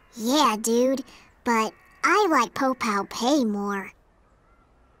 Yeah, dude. But I like Popao Pay more.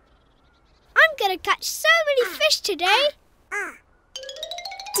 I'm gonna catch so many fish today.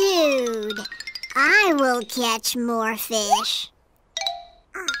 Dude, I will catch more fish.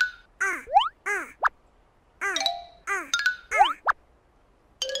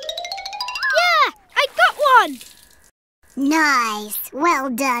 Yeah, I got one. Nice. Well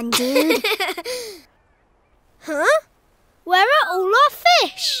done, dude. Huh? Where are all our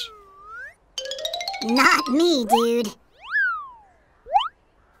fish? Not me, dude.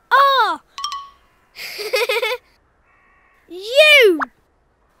 Oh! You!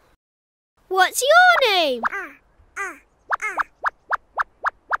 name?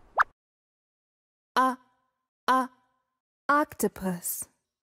 Octopus.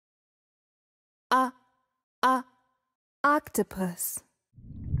 Octopus. Octopus.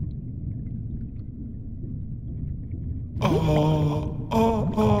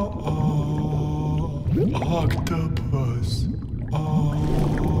 Octopus.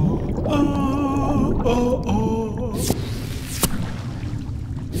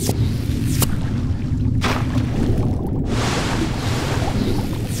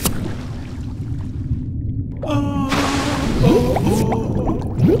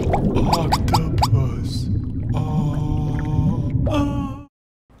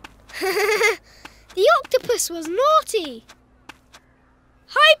 The octopus was naughty.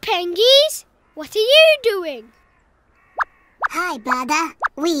 Hi, Pengies. What are you doing? Hi, Bada.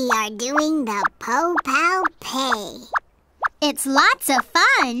 We are doing the Po-Pow Pay. It's lots of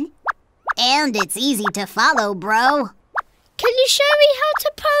fun. And it's easy to follow, bro. Can you show me how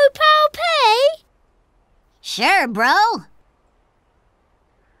to Po-Pow Pay? Sure, bro.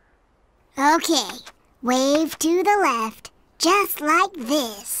 Okay, wave to the left, just like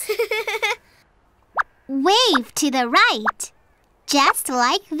this. Wave to the right, just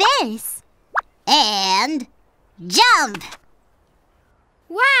like this. And jump.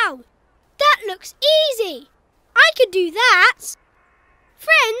 Wow, that looks easy. I could do that.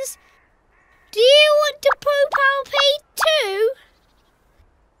 Friends, do you want to Po-Pow Pay too?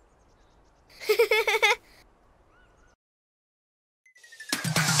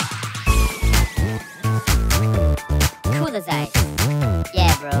 Cool as ice.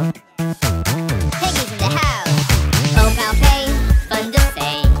 Yeah, bro. Peggy's in the house. Po-Pow Pay, fun to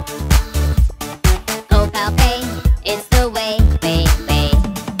say. Po-Pow Pay, it's the way, way, way.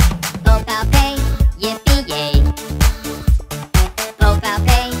 Po-Pow Pay, yippee yay. Po-Pow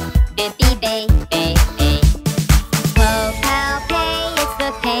Pay, bippy bay, bay, bay. Po-Pow Pay, it's the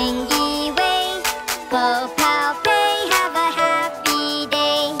Pengy way. Po-Pow Pay, have a happy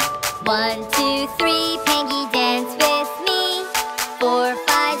day. 1, 2, 3, Pengy dance with me. 4,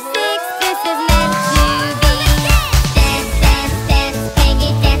 5, 6, this is meant to be. Dance, dance, dance, Pengy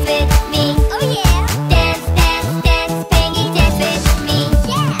dance with me. Oh yeah. Dance, dance, dance, Pengy dance with me.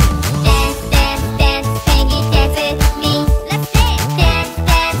 Yeah. Dance, dance, dance, Pengy dance with me. Let's dance. Dance,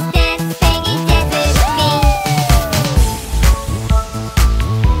 dance, dance, Pengy dance with me.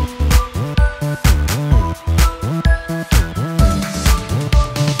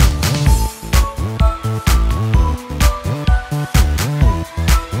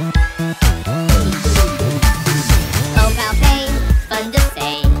 Po-Pow Pay, fun to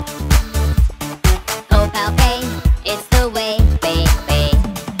say. Po-Pow Pay, it's the way, way, way.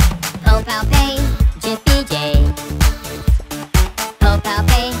 Po-Pow Pay, jippy jay. Po-Pow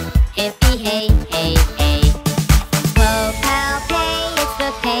Pay, hippie hey, hey, hey. Po-Pow Pay, it's the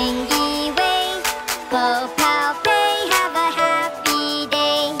Pengy way. Po-Pow Pay, have a happy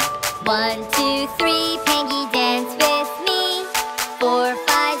day. 1, 2, 3, Pengy dance with me. 4,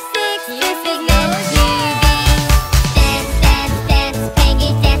 5, 6, this is meant to be. Dance, dance, dance, Pengy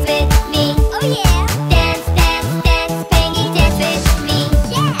dance with me. Oh yeah. Dance, dance, dance, Pengy dance with me.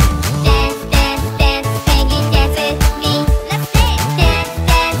 Yeah. Dance, dance, dance, Pengy dance with me. Let's dance. Dance,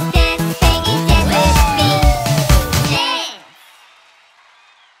 dance, dance, Pengy dance with me. Dance.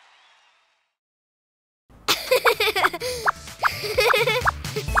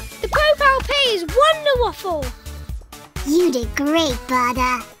 The Po-Pow Pay is wonderful. You did great,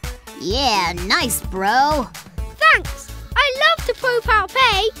 Bada. Yeah, nice, bro. Thanks. I love the Po-Pow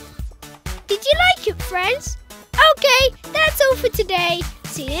Pay. Did you like it, friends? Okay, that's all for today.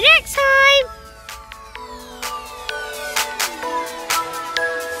 See you next time.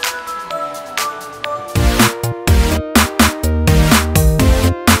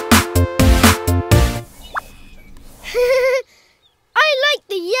 I like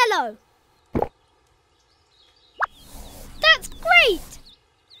the yellow. That's great.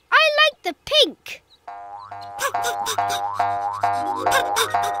 I like the pink.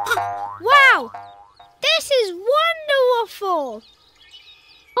 Wow, this is wonderful.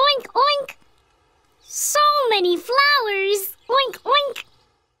 Oink, oink. So many flowers. Oink, oink.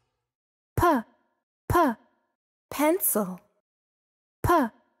 Pencil.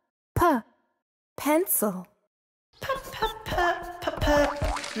 Pencil.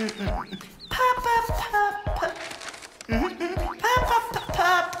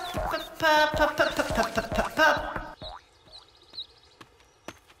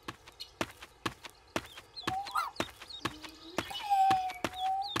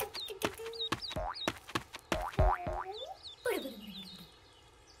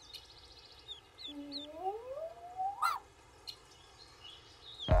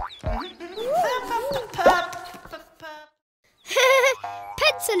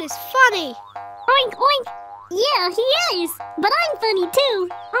 Hansel is funny. Oink, oink. Yeah, he is. But I'm funny too.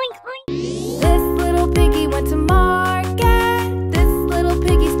 Oink, oink. This little piggy went to market. This little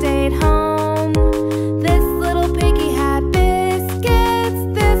piggy stayed home. This little piggy had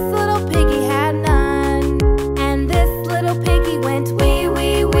biscuits. This little piggy had none. And this little piggy went wee,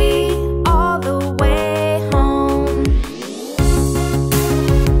 wee, wee all the way home.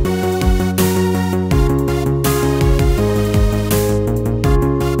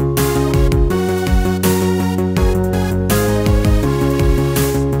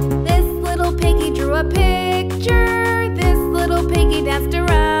 This little piggy drew a picture. This little piggy danced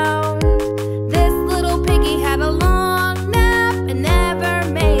around. This little piggy had a long nap and never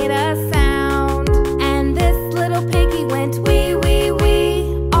made a sound. And this little piggy went wee, wee,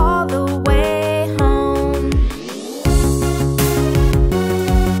 wee all the way home.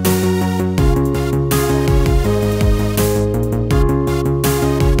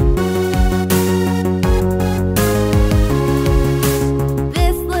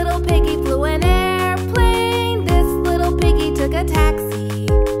 This little piggy flew an airplane. This little piggy took a taxi.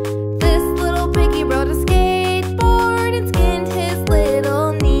 This little piggy rode a skateboard and skinned his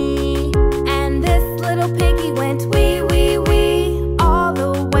little knee. And this little piggy went wee, wee, wee all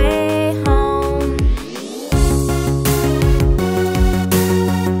the way home.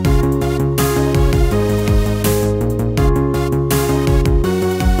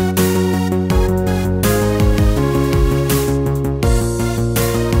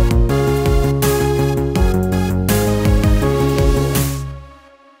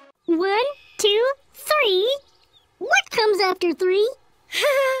 One, two, three. What comes after three?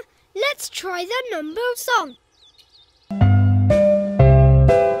 Let's try the number song.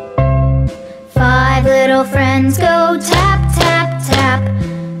 5 little friends go tap, tap, tap.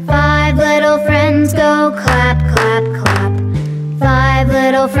 5 little friends go clap, clap, clap. 5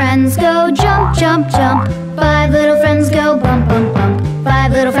 little friends go jump, jump, jump. 5 little friends go bump, bump, bump.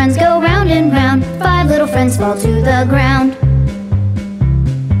 5 little friends go round and round. 5 little friends fall to the ground.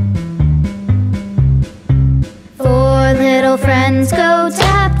 4 little friends go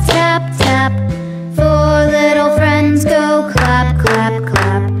tap, tap, tap. 4 little friends go clap, clap,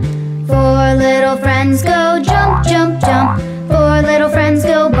 clap. 4 little friends go jump, jump, jump. 4 little friends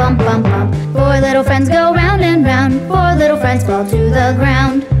go bump, bump, bump. 4 little friends go round and round. 4 little friends fall to the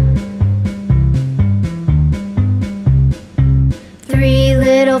ground. 3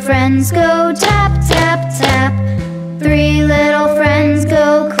 little friends go tap, tap, tap. 3 little friends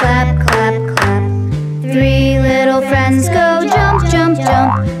go clap, clap, clap. 3 little friends go jump, jump,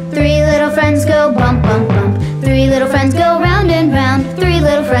 jump. 3 little friends go bump, bump, bump. 3 little friends go round and round. 3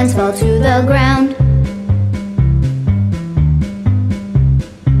 little friends fall to the ground.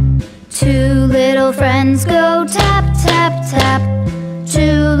 2 little friends go tap, tap, tap. 2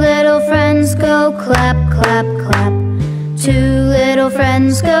 little friends go clap, clap, clap. 2 little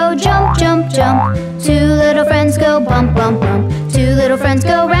friends go jump, jump, jump. 2 little friends go bump, bump, bump. 2 little friends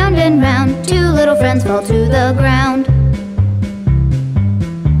go round and round. 2 little friends fall to the ground.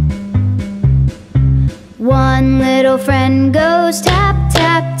 1 little friend goes tap,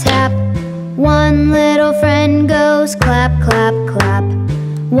 tap, tap. 1 little friend goes clap, clap, clap.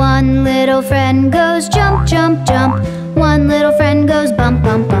 1 little friend goes jump, jump, jump. 1 little friend goes bump,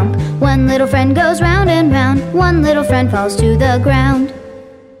 bump, bump. 1 little friend goes round and round. 1 little friend falls to the ground.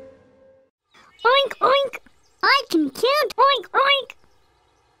 Oink, oink. I can count. Oink, oink.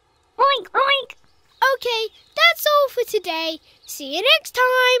 Oink, oink. Okay, that's all for today. See you next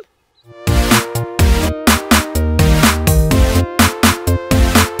time.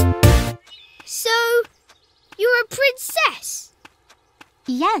 So, you're a princess?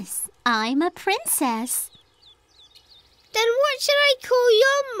 Yes, I'm a princess. Then what should I call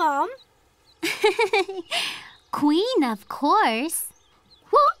your mom? Queen, of course.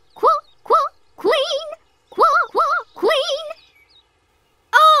 Quack, quack, quack, queen. Quack, quack, queen.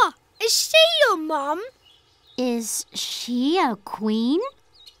 Ah, is she your mom? Is she a queen?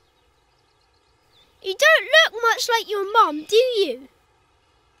 You don't look much like your mom, do you?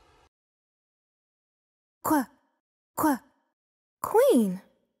 Quack, quack, queen.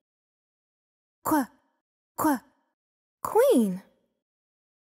 Quack, quack, queen.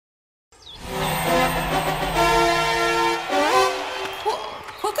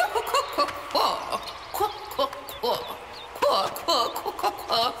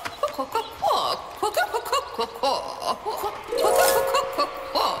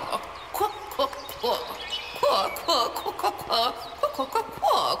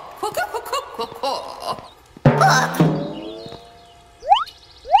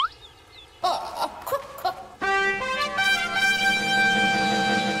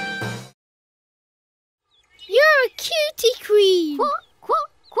 Queen.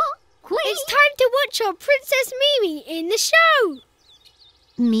 It's time to watch our Princess Mimi in the show.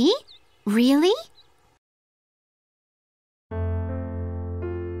 Me? Really?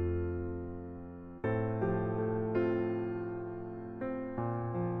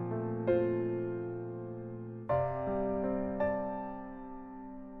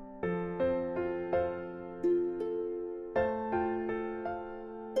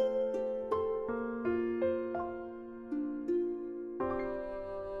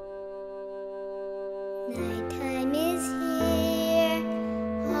 Nighttime is here,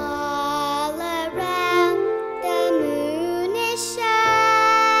 all around. The moon is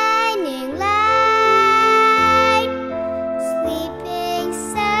shining light. Sleeping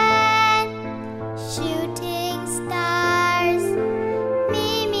sun, shooting stars.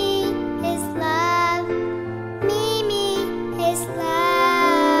 Mimi is love. Mimi is love.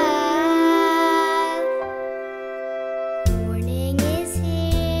 Morning is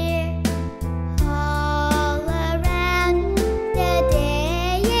here. All around, the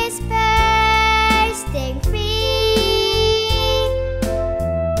day is bursting free.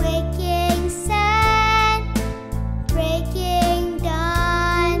 Waking sun, breaking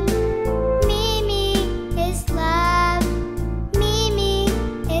dawn. Mimi is love. Mimi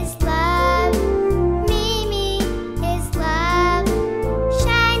is love. Mimi is love.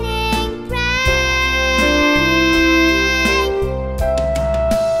 Shining bright.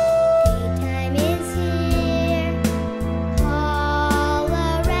 Daytime is here, all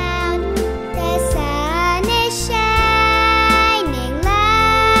around. The sun is shining love.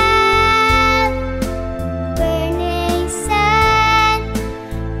 Burning sun,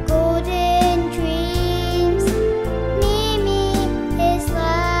 golden dreams. Mimi is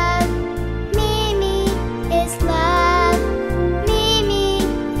love. Mimi is love. Mimi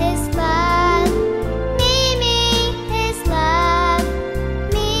is love. Mimi is love.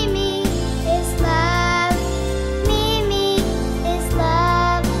 Mimi is love. Mimi is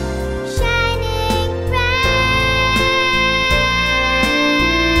love. Shining bright.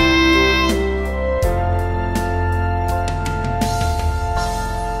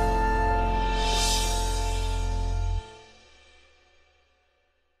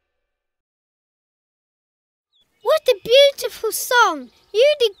 What a beautiful song.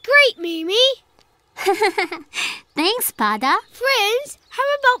 You did great, Mimi. Thanks, Bada. Friends, how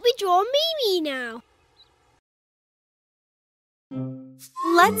about we draw Mimi now?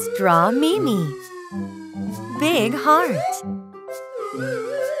 Let's draw Mimi. Big heart.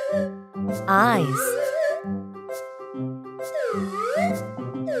 Eyes.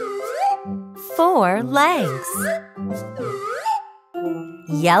 4 legs.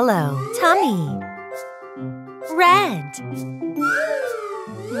 Yellow tummy. Red.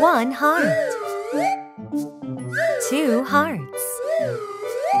 1 heart. 2 hearts.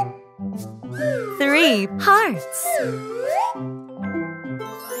 3 hearts.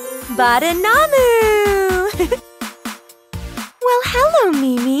 Badanamu! Well, hello,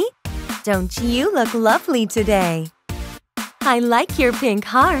 Mimi. Don't you look lovely today? I like your pink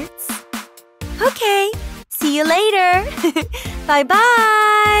hearts. Okay, see you later.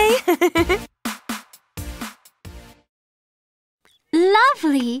 Bye-bye.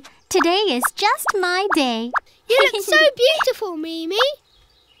 Lovely. Today is just my day. You look so beautiful, Mimi.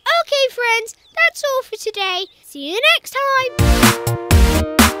 Okay, friends, that's all for today. See you next time.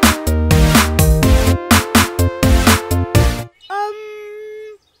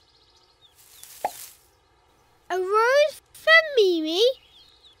 A rose for Mimi.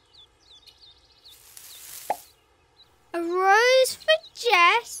 A rose for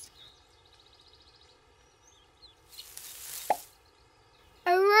Jess.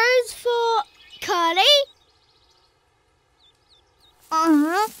 A rose for Curly.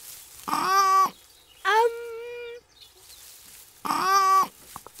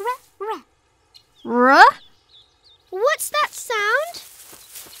 Ruh? What's that sound?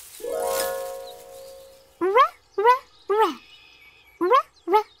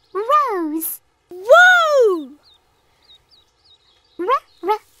 Rose. Whoa!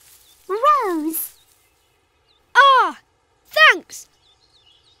 Rose. Ah, thanks.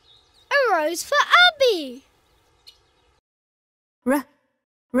 A rose for Abby.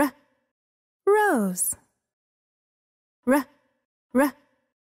 Rose.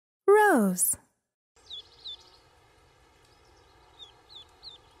 Rose.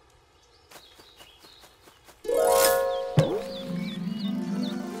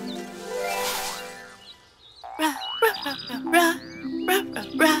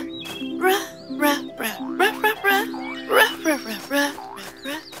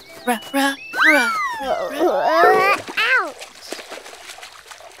 Ow!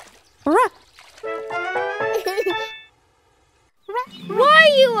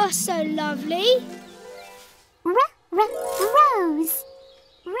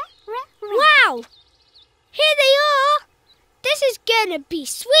 gonna be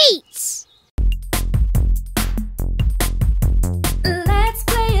sweet. Let's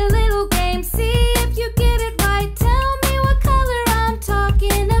play a little game, see if you get it right. Tell me what color I'm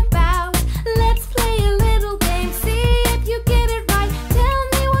talking about. Let's play a little game, see if you get it right. Tell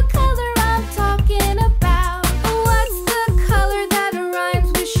me what color I'm talking about. What's the color that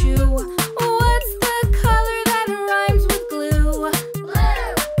rhymes with shoe? What's the color that rhymes with glue?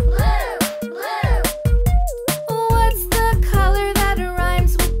 Blue, blue, blue. What's the color that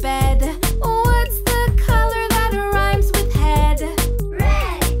rhymes with bed? What's the color that rhymes with head?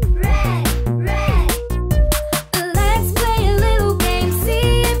 Red, red, red. Let's play a little game,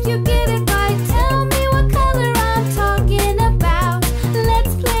 see if you get it right. Tell me what color I'm talking about.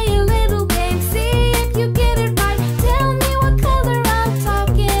 Let's play a little game, see if you get it right. Tell me what color I'm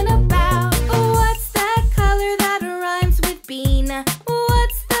talking about. What's that color that rhymes with bean?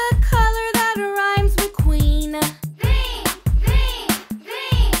 What's the color that rhymes with queen? Green, green,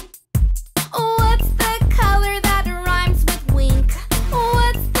 green. What's the color that rhymes with wink?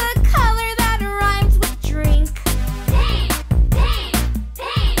 What's the color that rhymes with drink? Pink, pink,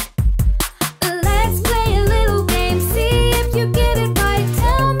 pink. Let's play a little game, see if you get it right.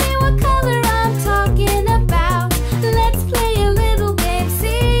 Tell me what color I'm talking about. Let's play a little game,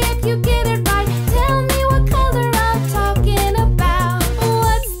 see if you get it right. Tell me what color I'm talking about.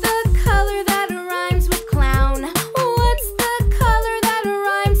 What's the color that rhymes with clown? What's the color that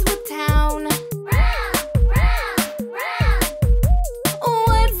rhymes with town? Brown, brown, brown.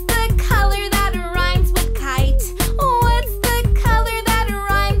 What's the color that rhymes with kite? What's the color that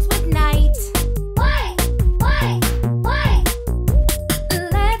rhymes with night? White, white, white.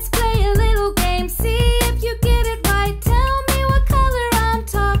 Let's play a little game, see if you get it right. Tell me what color I'm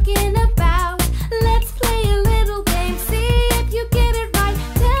talking about. Let's play a little game, see if you get it right.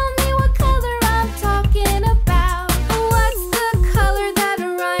 Tell me what color I'm talking about. What's the color that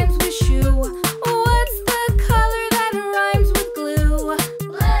rhymes with shoe? What's the color that rhymes with glue?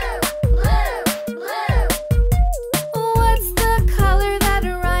 Blue, blue, blue. What's the color that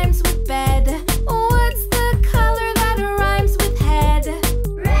rhymes with bed? What's the color that rhymes with head?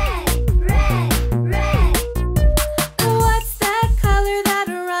 Red, red, red. What's that color that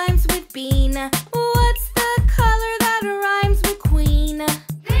rhymes with bean? What's the color that rhymes with queen?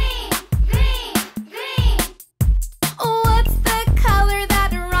 Green, green, green. What's the color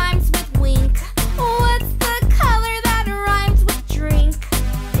that rhymes with wink? What's the color that rhymes with drink?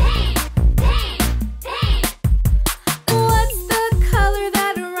 Pink, pink, pink. What's the color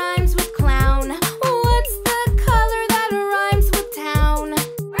that rhymes with clown? What's the color that rhymes with town?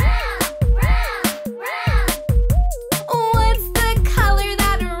 Brown, brown, brown. What's the color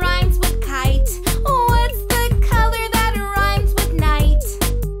that rhymes with kite? What's the color that rhymes with night?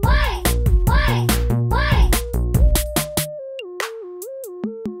 White, white, white.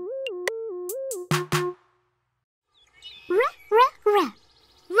 Ruh.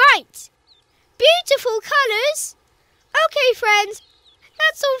 Right. Beautiful colours. Okay, friends.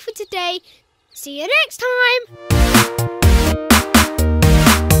 That's all for today. See you next time.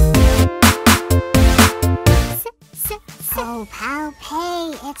 Po pow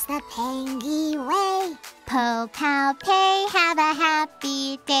pay, it's the Pangy way. Po pow pay, have a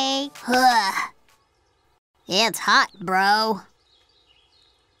happy day. It's hot, bro.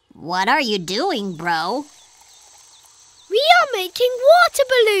 What are you doing, bro? We are making water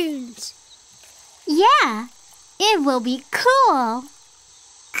balloons. Yeah, it will be cool.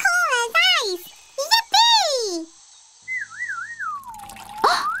 Cool as ice. Yippee!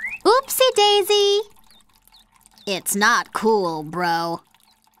 Oopsie daisy. It's not cool, bro.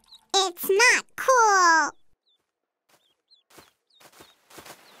 It's not cool.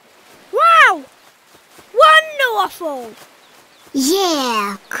 Wow! Wonderful!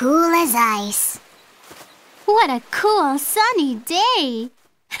 Yeah, cool as ice. What a cool sunny day.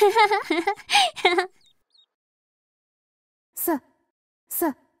 Sun.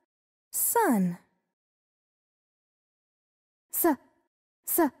 Sun.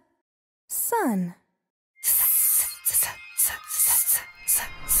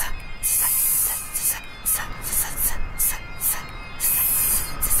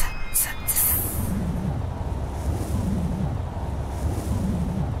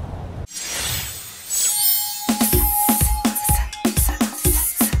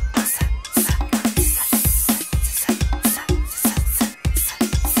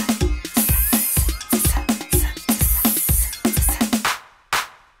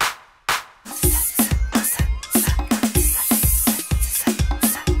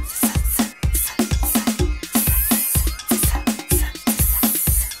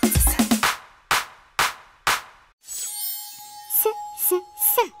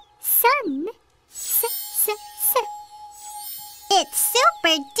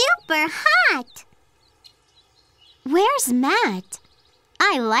 Where's Matt?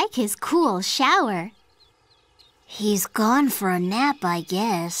 I like his cool shower. He's gone for a nap, I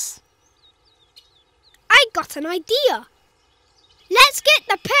guess. I got an idea. Let's get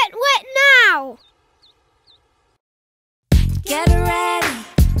the pet wet now. Get ready,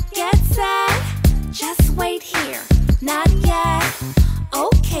 get set. Just wait here, not yet.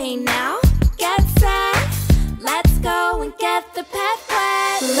 Okay, now get set. Let's go and get the pet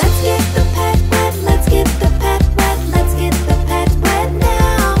wet. Let's get the pet wet. Let's get the pet wet. Let's get the pet wet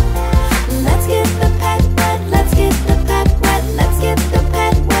now. Let's get the pet wet. Let's get the pet wet. Let's get the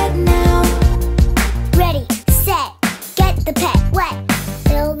pet wet now. Ready, set, get the pet wet.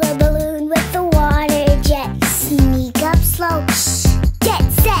 Fill the balloon with the water jet. Sneak up slow, shh, get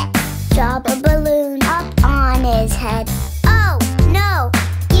set. Drop a balloon up on his head. Oh no,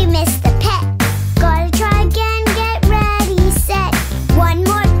 you missed the pet. Gotta try again, get ready, set. One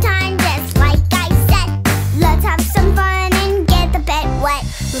more time, just like I said. Let's have some fun and get the pet wet.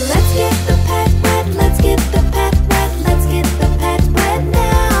 Let's get the pet wet. Let's get the pet wet. Let's get the pet wet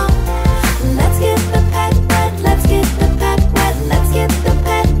now. Let's get the pet wet. Let's get the pet wet. Let's get the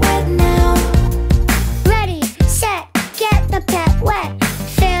pet wet now. Ready, set, get the pet wet.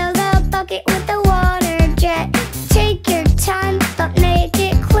 Fill the bucket with the water jet. Take your time, but make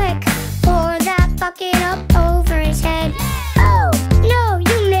it quick. Pour that bucket up over his head. Oh no,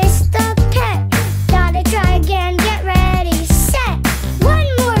 you missed the pet. Gotta try again, get ready, set. One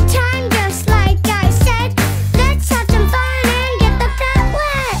more time, just like I said. Let's have some fun and get the pet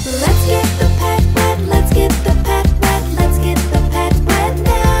wet. Let's get the pet wet. Let's get the pet wet. Let's get the pet wet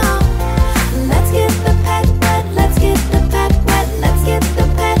now. Let's get the pet wet. Let's get the pet wet. Let's get the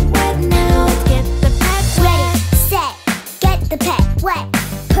pet wet now. Let's get the pet wet. Ready, set, get the pet wet.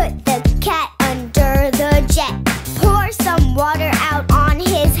 Put the cat under the jet. Pour some water out on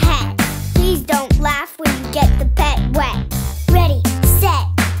his head. Please don't laugh when you get the pet wet. Ready, set,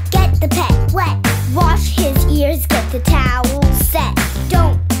 get the pet wet. Wash his ears, get the towel set.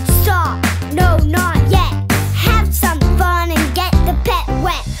 Don't stop, no, not yet. Have some fun and get the pet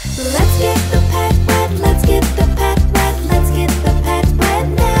wet. Let's get the pet wet. Let's get the pet wet. Let's get the pet wet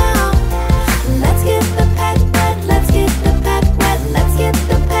now. Let's get the pet wet. Let's get the pet wet. Let's get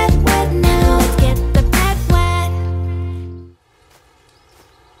the pet wet now. Let's get the pet wet.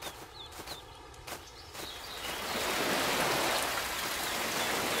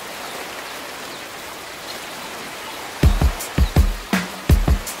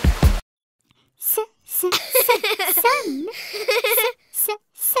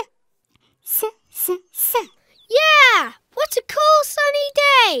 Yeah, what a cool sunny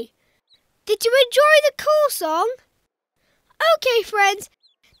day. Did you enjoy the cool song? Okay, friends,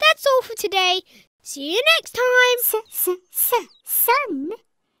 that's all for today. See you next time. Sun.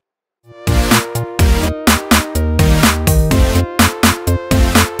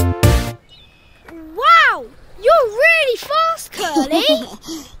 Wow, you're really fast, Curly.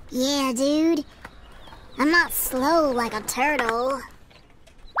 Yeah, dude. I'm not slow like a turtle.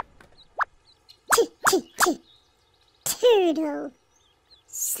 Turtle.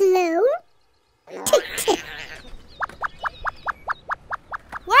 Slow?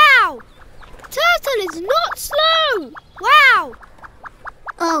 Wow, Turtle is not slow. Wow.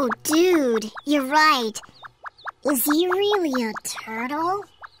 Oh, dude, you're right. Is he really a turtle?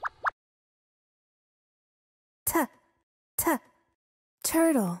 Turtle.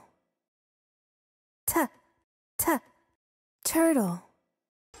 Turtle.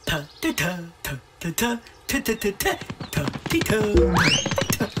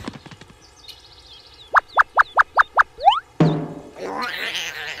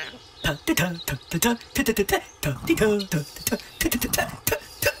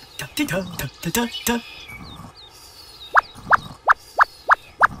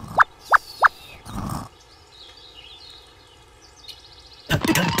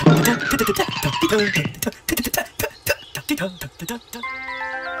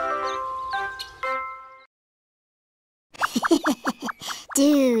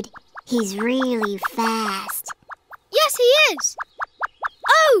 Dude, he's really fast. Yes, he is.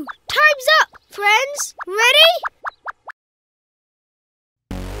 Oh, time's up, friends. Ready?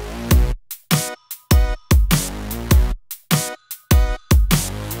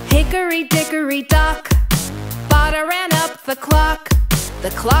 Hickory dickory dock, Butter ran up the clock.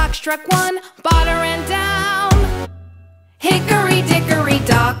 The clock struck one, Butter ran down. Hickory dickory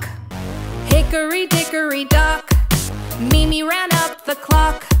dock, hickory dickory dock. Mimi ran up the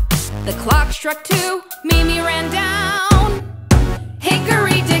clock. The clock struck two, Mimi ran down.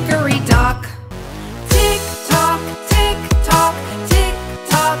 Hickory dickory dock. Tick tock, tick tock, tick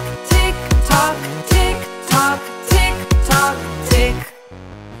tock, tick tock, tick tock, tick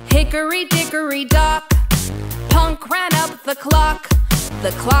Hickory dickory dock, Punk ran up the clock.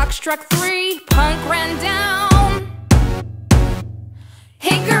 The clock struck 3, Punk ran down.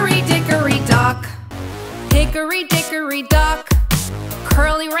 Hickory dickory dock, Hickory dickory dock,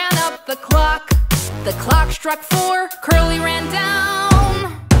 Curly ran up the clock. The clock struck 4, Curly ran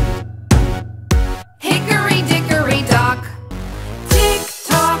down. Hickory dickory dock. Tick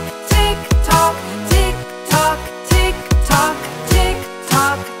tock, tick tock, tick tock, tick tock, tick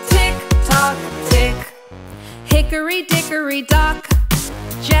tock, tick tock, tick. Hickory dickory dock,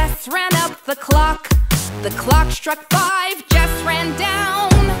 Jess ran up the clock. The clock struck 5, Jess ran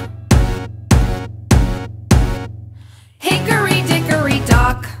down. Hickory dickory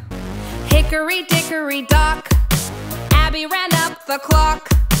dock, Hickory dickory dock, Abby ran up the clock.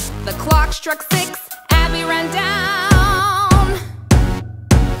 The clock struck 6, Abby ran down.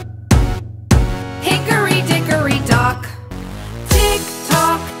 Hickory dickory dock. Tick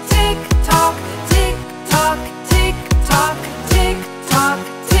tock, tick tock, tick tock, tick tock, tick tock,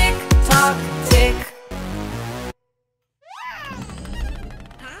 tick tock, tick.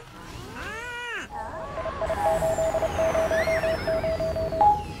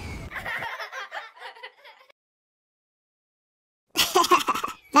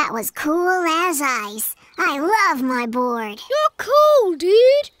 That was cool as ice. I love my board. You're cool,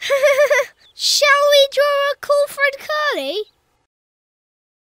 dude. Shall we draw a cool friend Curly?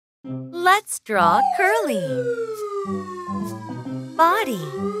 Let's draw Curly. Body.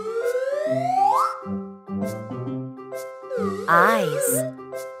 Eyes.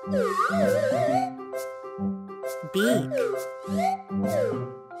 Beak.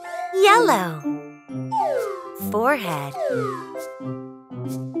 Yellow. Forehead.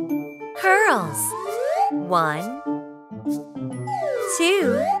 Curls. 1,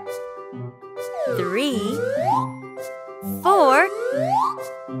 2, 3, 4.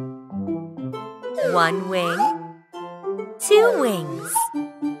 1 wing, 2 wings.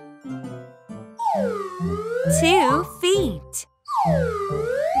 2 feet.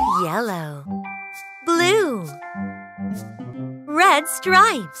 Yellow, blue, red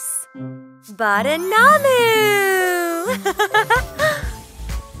stripes. Badanamu!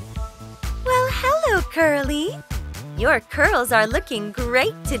 Well, hello, Curly. Your curls are looking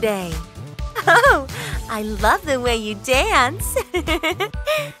great today. Oh, I love the way you dance.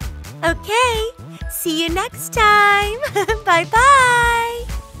 Okay, see you next time. Bye-bye.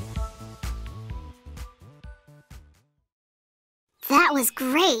 That was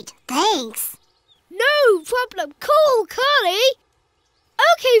great. Thanks. No problem. Cool, Curly.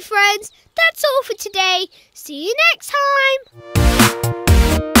 Okay, friends, that's all for today. See you next time.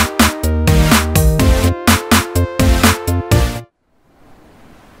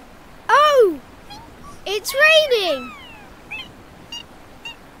 Oh, it's raining.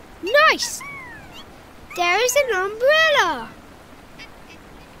 Nice. There is an umbrella.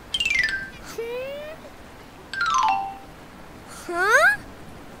 Huh?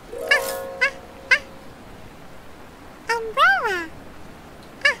 Umbrella.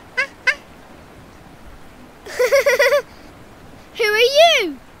 Who are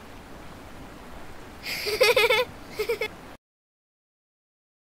you?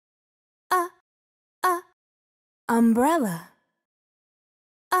 Umbrella.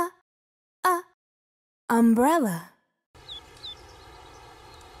 Umbrella.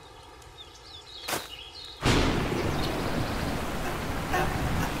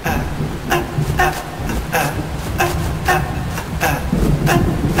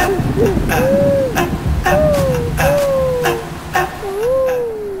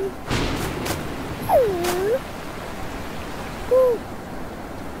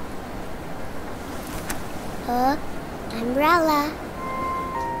 Umbrella.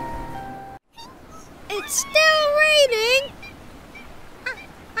 It's still raining.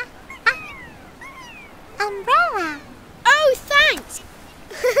 Umbrella. Oh, thanks.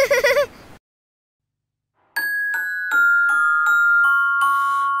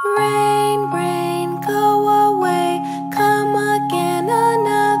 Rain, rain, go away. Come again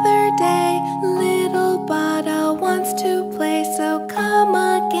another day. Little Bada wants to play, so come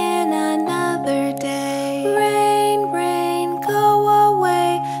again another day. Rain, rain, go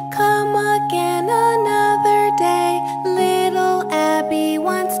away. Come again another day. Little Abby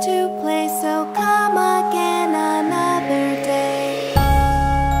wants to play, so come again another day.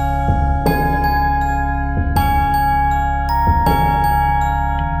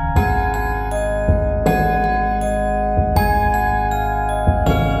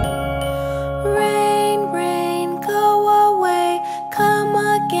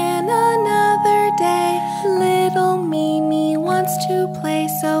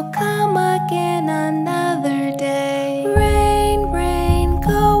 so come again another day. Rain, rain,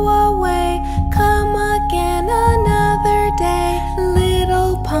 go away, come again another day.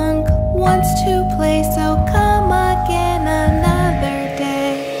 Little punk wants to play, so come again another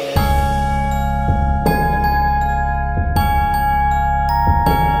day.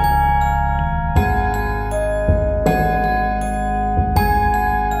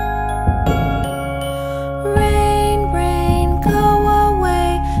 Rain, rain, go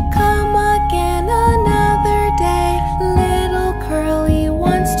away, come again another day. Little curly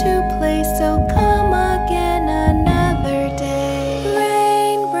wants to play, so come again another day.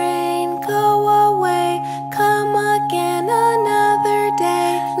 Rain, rain, go away, come again another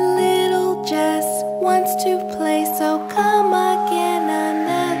day. Little Jess wants to play, so come again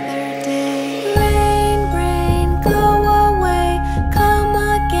another day. Rain, rain, go away, come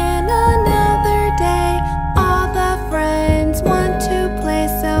again another day. All the friends want to play,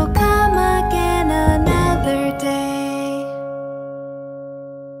 so come again another day.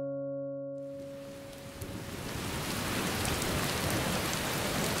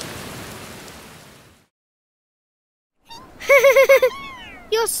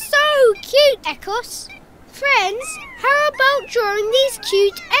 You're so cute, Echoes. Friends, how about drawing these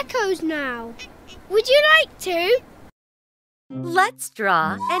cute echoes now? Would you like to? Let's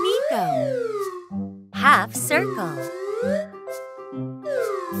draw an echo. Half circle.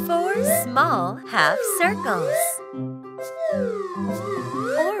 4 small half circles.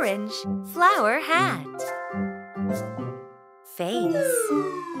 Orange flower hat. Face.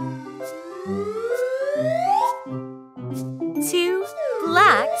 2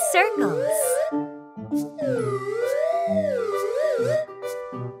 black circles.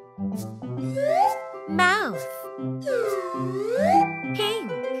 Mouth.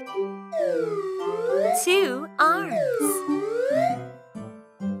 Pink. 2 arms.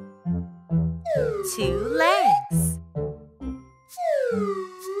 2 legs.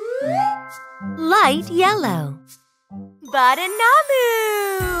 Light yellow. Badanamu!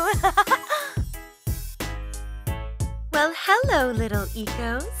 Well, hello, little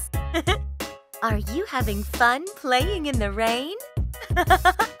ecos. Are you having fun playing in the rain?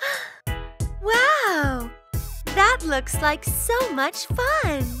 Wow! That looks like so much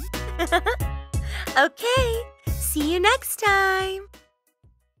fun! Okay, see you next time!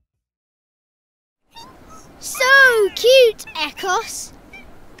 So cute, Echoes.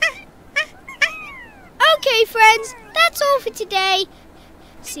 Okay, friends, that's all for today.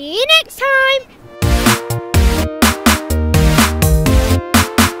 See you next time.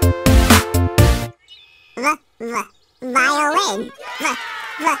 Violin.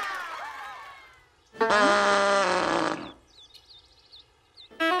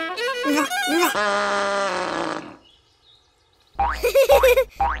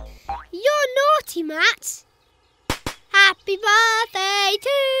 You're naughty, Matt. Happy birthday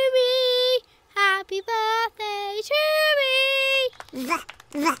to me. Happy birthday to me.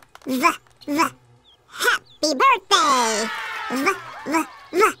 Happy birthday.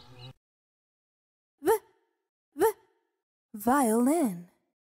 Violin.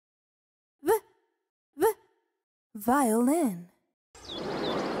 Violin.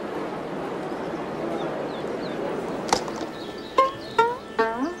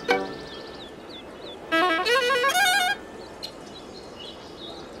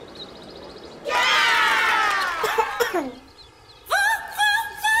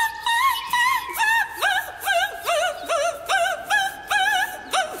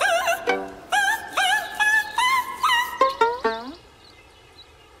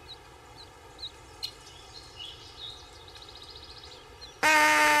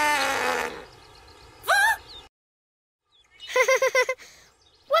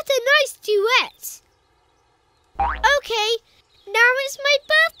 What a nice duet. Okay, now it's my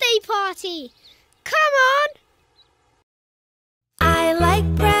birthday party. Come on. I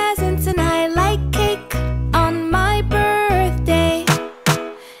like presents and I like cake on my birthday.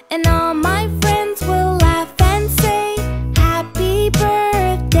 And all my friends will laugh and say, Happy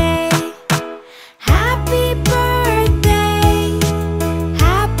birthday. Happy birthday.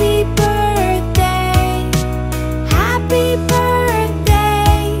 Happy birthday. Happy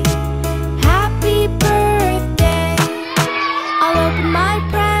birthday. Happy birthday. I'll open my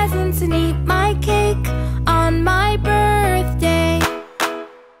presents and eat my cake on my birthday.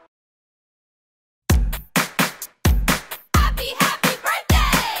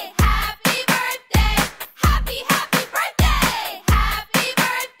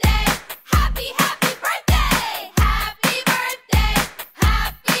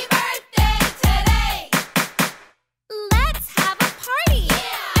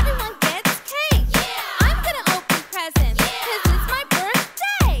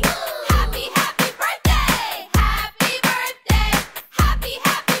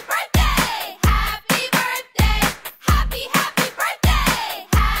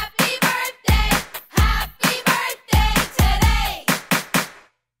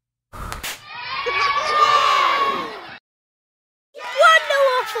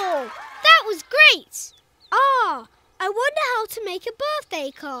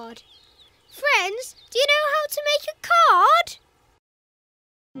 birthday card. Friends, do you know how to make a card?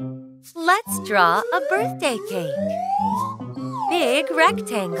 Let's draw a birthday cake. Big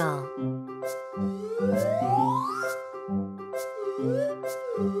rectangle.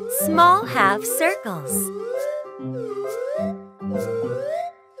 Small half circles.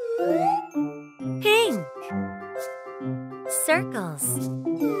 Pink. Circles.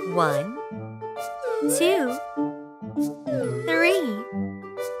 1, 2, 3,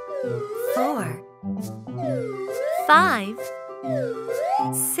 4, 5,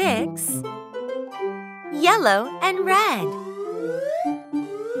 6. Yellow and red.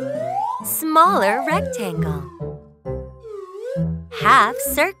 Smaller rectangle. Half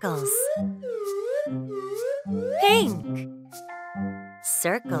circles. Pink.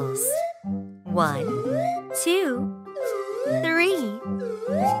 Circles. 1, 2, 3,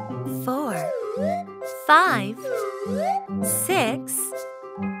 4, 5, 6.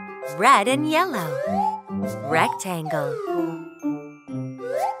 Red and yellow. Rectangle.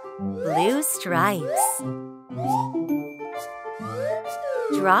 Blue stripes.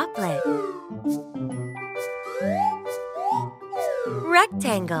 Droplet.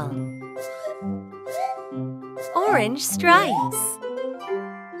 Rectangle. Orange stripes.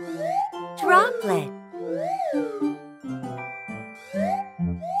 Droplet.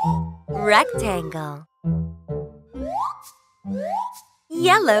 Rectangle.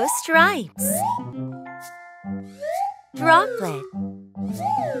 Yellow stripes. Droplet.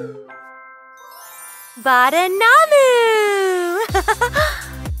 Badanamu!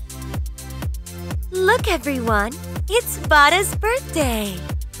 Look, everyone, it's Bada's birthday.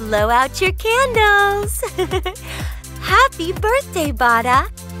 Blow out your candles. Happy birthday, Bada.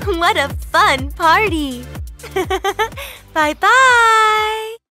 What a fun party.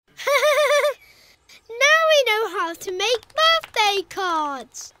 Bye-bye. Now we know how to make birthday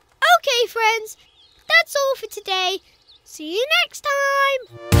cards. Okay, friends, that's all for today. See you next time.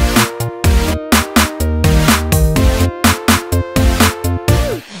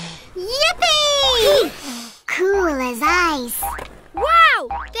 Yippee! Cool as ice. Wow,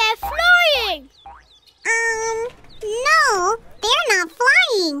 they're flying. No, they're not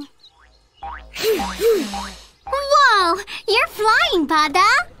flying. Whoa, you're flying, Bada.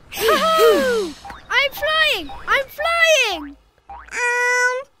 I'm flying. I'm flying.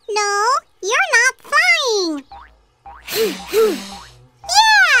 No, you're not flying.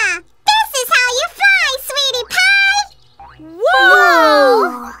 Yeah, this is how you fly, sweetie pie.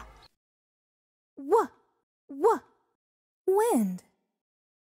 Whoa! Wind.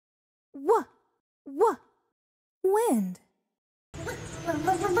 Wind.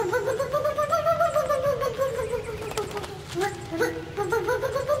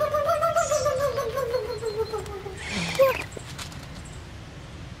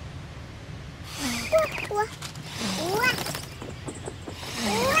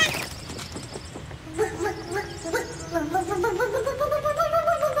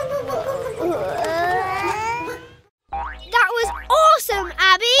 That was awesome,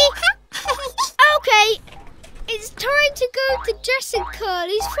 Abby. Okay, it's time to go to Jess and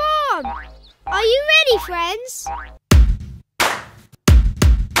Curly's farm. Are you ready, friends?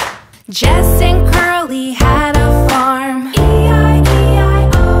 Jess and Curly had a farm,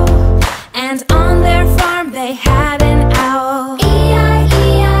 E-I-E-I-O. And on their farm they had an owl,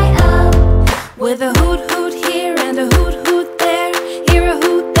 E-I-E-I-O. With a hoot hoot here and a hoot hoot there, here a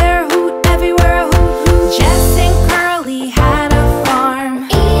hoot, there a hoot, everywhere a hoot hoot. Jess and Curly had a farm,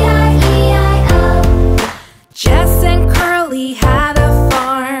 E-I-E-I-O. Jess and Curly had a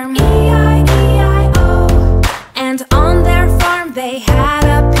farm, E-I-E-I-O. And on their farm they had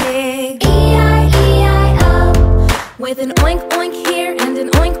a pig, E-I-E-I-O. With an oink oink here and an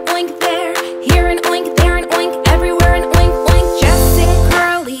oink oink there, here an oink, there an oink, everywhere an oink oink. Jess and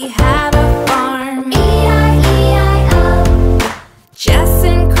Curly had a farm, E-I-E-I-O. Jess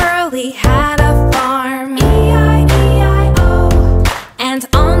and Curly had a farm, E-I-E-I-O. And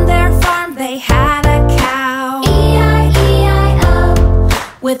on their farm they had a cow, E-I-E-I-O.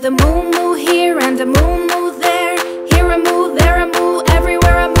 With a moo moo here and a moo moo there, here a moo, there a moo,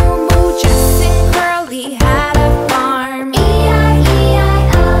 everywhere a moo moo. Jess and Curly had a farm,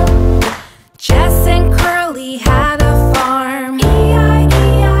 E-I-E-I-O. Jess and Curly had a farm,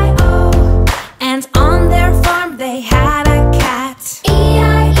 E-I-E-I-O. And on their farm they had a cat,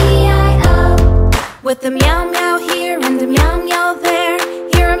 E-I-E-I-O. With a meow meow here and a meow meow there,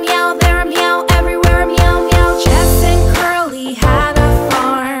 here a meow, there a meow, everywhere a meow meow. Jess and Curly had a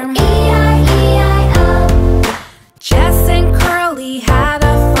farm, E-I-E-I-O.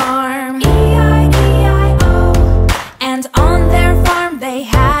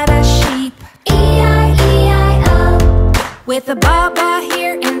 With a ba-ba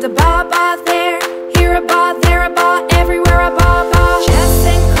here and a ba-ba there. Here a ba, there a ba, everywhere a ba-ba. Jess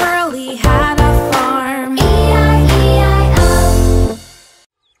and Curly had a farm. E-I-E-I-O.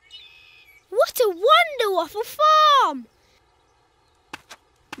 What a wonder of a farm!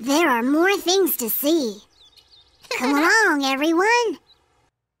 There are more things to see. Come along, everyone.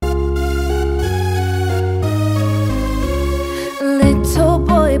 Little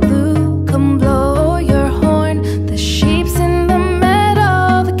boy blue, come blow your horn. The sheep's in the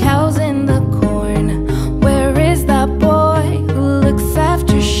meadow, the cow's in the corn. Where is that boy who looks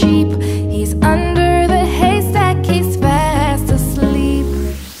after sheep? He's under the haystack, he's fast asleep.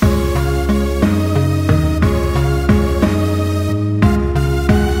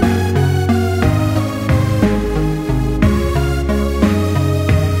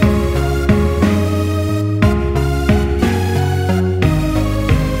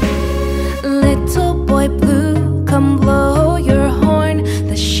 Little boy blue, come blow your horn.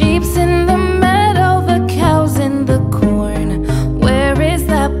 The sheep's in the meadow, the cow's in the corn. Where is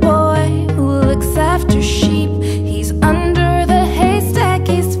that boy who looks after sheep? He's under the haystack,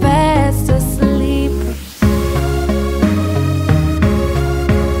 he's fast asleep.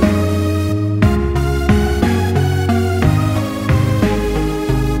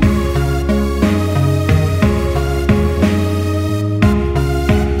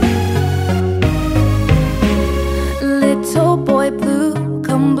 Little boy blue,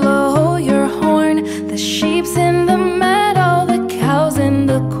 come blow your horn. The sheep's in the meadow, the cow's in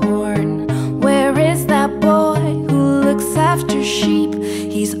the corn. Where is that boy who looks after sheep?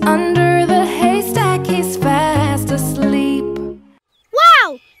 He's under the haystack, he's fast asleep.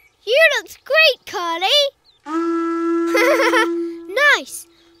 Wow! You looked great, Curly! Nice!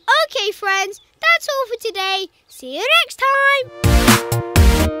 Okay, friends, that's all for today. See you next time!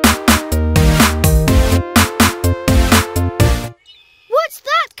 What's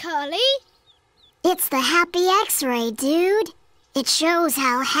that, Curly? It's the happy X-ray, dude. It shows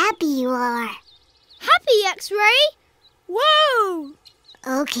how happy you are. Happy X-ray? Whoa!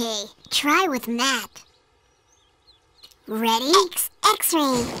 Okay, try with Matt. Ready?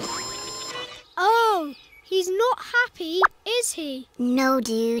 X-ray. Oh, he's not happy, is he? No,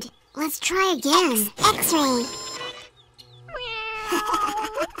 dude. Let's try again. X-ray.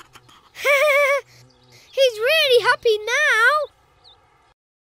 He's really happy now.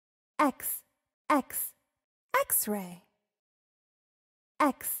 X-ray.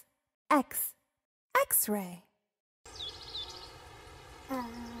 X-ray.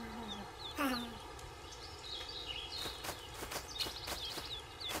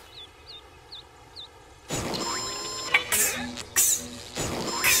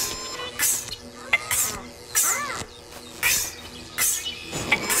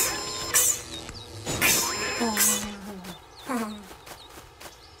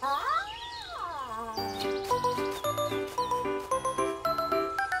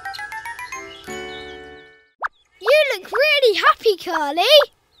 You look really happy, Curly.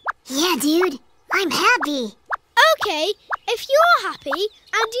 Yeah, dude. I'm happy. Okay, if you're happy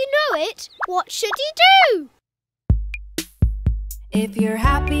and you know it, what should you do? If you're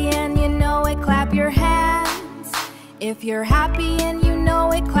happy and you know it, clap your hands. If you're happy and you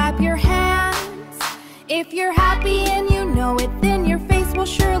know it, clap your hands. If you're happy and you know it, then your face will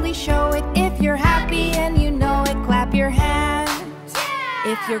surely show it. If you're happy and you know it, clap your hands.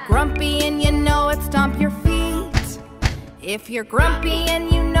 If you're grumpy and you know it, stomp your feet. If you're grumpy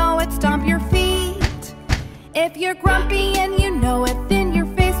and you know it, stomp your feet. If you're grumpy and you know it, then your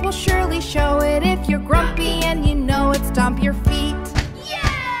face will surely show it. If you're grumpy and you know it, stomp your feet.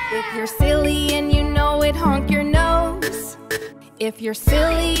 If you're silly and you know it, honk your nose. If you're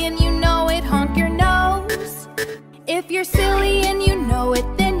silly and you know it, honk your nose. If you're silly and you know it,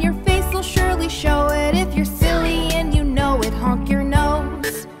 then your face will surely show it. If you're silly and you know it, honk your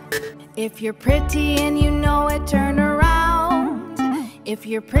nose. If you're pretty and you know it, turn around. If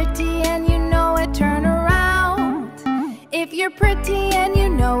you're pretty and you know it, turn around. If you're pretty and you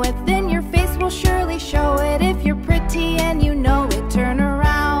know it, then your face will surely show it. If you're pretty and you know it, turn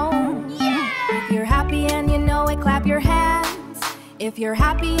around. If you're happy and you know it, clap your hands. If you're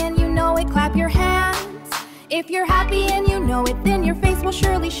happy and you know it, clap your hands. If you're happy and you know it, then your face will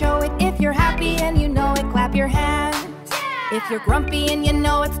surely show it. If you're happy and you know it, clap your hands. If you're grumpy and you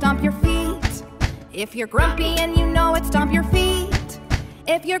know it, stomp your feet. If you're grumpy and you know it, stomp your feet.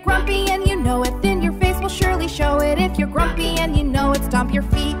 If you're grumpy and you know it, then your face will surely show it. If you're grumpy and you know it, stomp your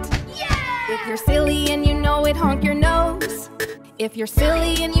feet. If you're silly and you know it, honk your nose. If you're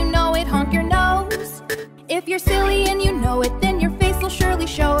silly and you know it, honk your nose. If you're silly and you know it, then your face will surely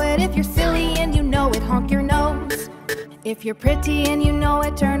show it. If you're silly and you know it, honk your nose. If you're pretty and you know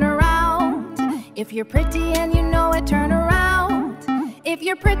it, turn around. If you're pretty and you know it, turn around. If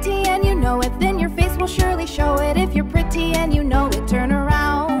you're pretty and you know it, then your face will surely show it. If you're pretty and you know it, turn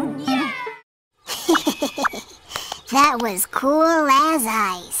around. Yeah! That was cool as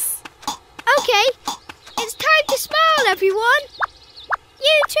ice. Okay, it's time to smile, everyone.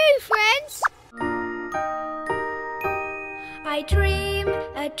 You too, friends. I dream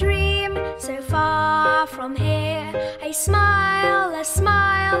a dream so far from here. I smile a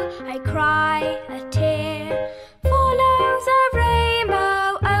smile, I cry a tear. Follow the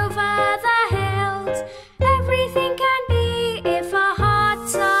rainbow over the hills. Everything can be if our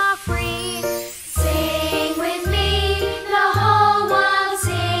hearts are free. Sing with me, the whole world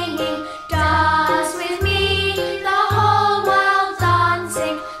singing. Dance with me, the whole world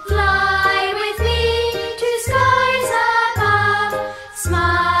dancing. Fly with me to skies above.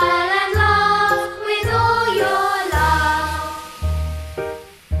 Smile and laugh with all your love.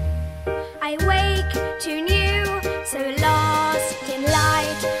 I wake to new, so lost in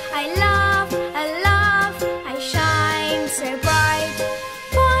light. I love, I shine so bright.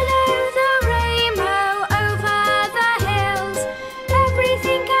 Follow the rainbow over the hills.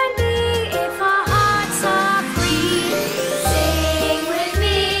 Everything can be if our hearts are free. Sing with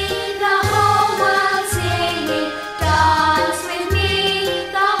me, the whole world singing. Dance with me,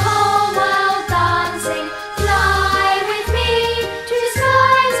 the whole world dancing. Fly with me to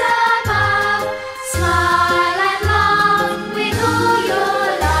skies above. Smile and laugh with all your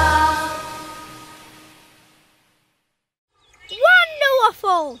love.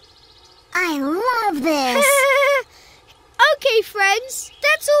 Wonderful! I love this. Okay, friends,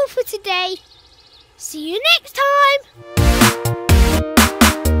 that's all for today. See you next time.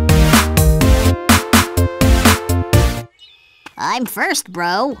 I'm first,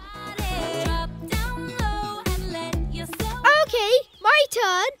 bro. Okay, my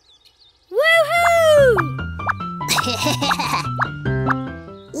turn. Woohoo!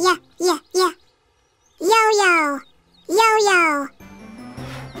 Yeah, yeah, yeah. Yo-yo. Yo-yo.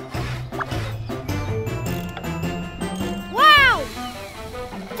 Wow!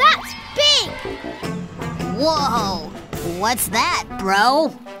 That's big! Whoa! What's that,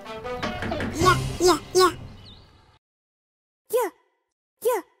 bro? Yeah, yeah, yeah. Yeah,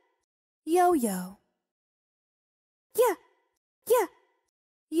 yeah. Yo-yo. Yeah, yeah.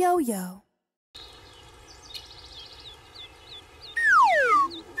 Yo-yo.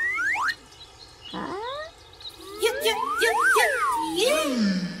 Yeah, yeah. Yo-yo.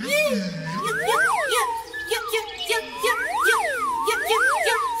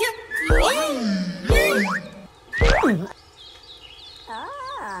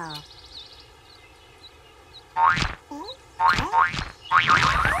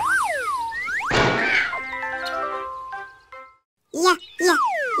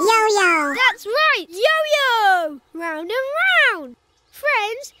 That's right, yo-yo! Round and round.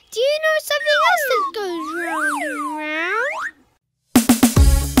 Friends, do you know something else that goes round and round?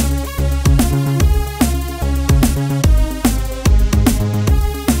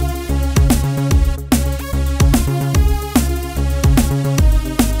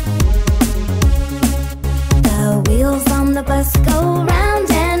 The wheels on the bus go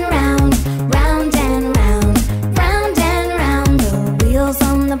round and round, round and round, round and round. The wheels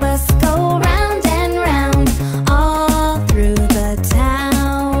on the bus go round and round, all through the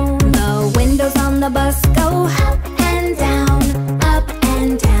town. The windows on the bus go up and down, up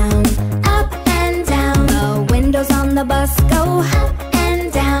and down, up and down. The windows on the bus go up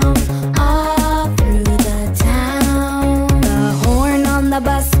and down, all through the town. The horn on the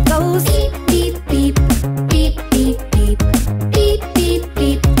bus goes beep, beep, beep, beep, beep, beep, beep, beep,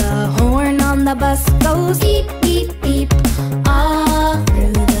 beep. The horn on the bus goes beep, beep, beep, all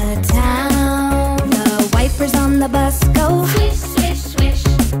through the town. The wipers on the bus go swish, swish, swish,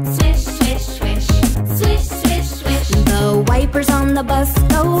 swish, swish, swish, swish, swish, swish. The wipers on the bus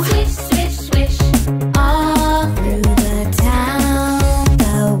go swish, swish, swish, all through the town.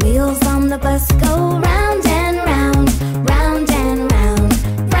 The wheels on the bus go round and round, round and round,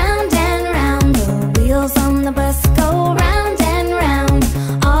 round and round. The wheels on the bus go round and round,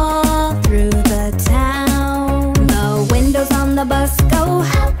 all through the town. The windows on the bus go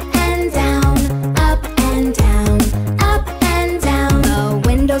up and down, up and down, up and down. The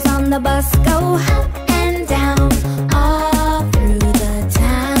windows on the bus go up and down, all through the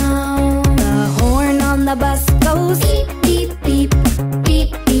town. The horn on the bus goes beep, beep, beep,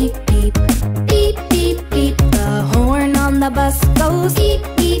 beep, beep, beep, beep, beep, beep. The horn on the bus goes beep,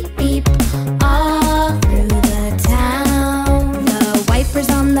 beep, beep, all through the town. The wipers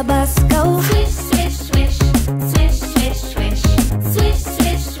on the bus go swish, swish, swish, swish, swish,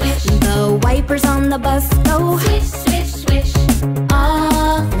 the bus go. Swish, swish, swish,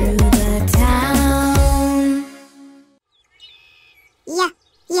 all through the town. Yeah,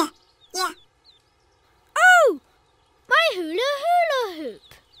 yeah, yeah. Oh! My hula hula hoop.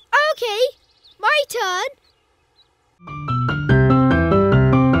 Okay, my turn.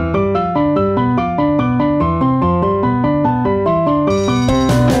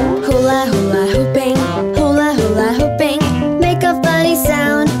 Hula hula hooping, hula hula hooping. Make a funny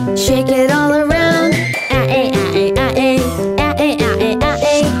sound, shake it all around. Ah-eh, ah-eh, ah-eh, ah-eh, ah-eh,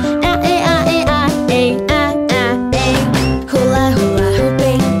 ah-eh, ah-eh, ah-eh, ah-eh, ah-eh. Hula hula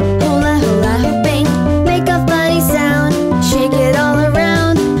hooping, hula hula hooping. Make a funny sound, shake it all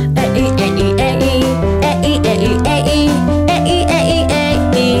around. Eh-ee, eh-ee, eh-ee, eh-ee, eh-ee, eh-ee, eh-ee, eh-ee,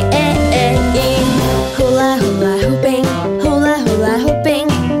 eh-ee, eh-ee. Hula hula hooping, hula hula hooping.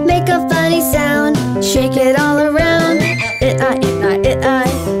 Make a funny sound, shake it all around. It-I, it-I, it-I,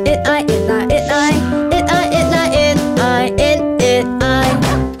 it-I, it-I, it-I, it-I, it-I, it-I, it-I.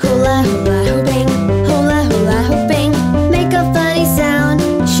 Hula hula hooping, hula hula hooping. Make a funny sound,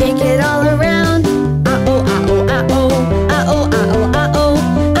 shake it all around. Ah-oh, ah-oh, ah-oh, ah-oh, ah-oh, ah-oh,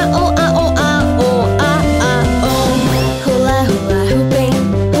 ah-oh, ah-oh, ah-oh, ah-oh. Hula hula hooping,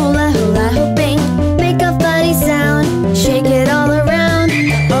 hula hula hooping. Make a funny sound, shake it all around.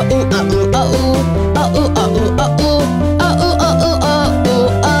 Uh-oh, uh-oh, uh-oh, uh-oh, uh-oh, uh-oh, uh-oh, uh-oh,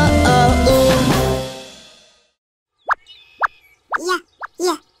 uh-oh, uh-oh. Yeah,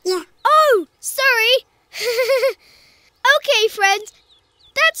 yeah, yeah. Oh, sorry. Okay, friends.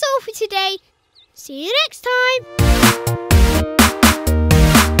 That's all for today. See you next time.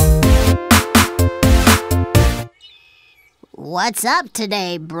 What's up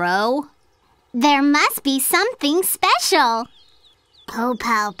today, bro? There must be something special.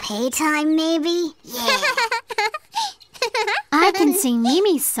 Po-pow paytime, maybe? Yeah. I can sing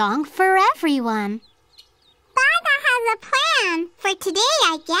Mimi's song for everyone. Baba has a plan for today,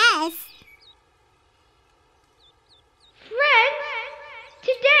 I guess. Friends,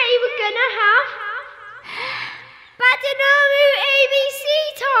 today we're gonna have Badanamu ABC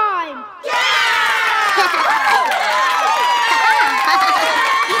time.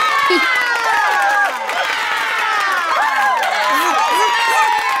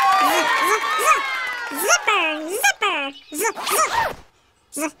 Zipper, zipper, zip, zip.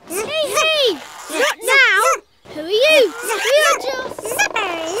 Zip, zip, Hey, not now. Who are you? We are just...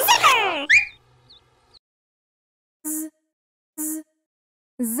 zipper, zipper.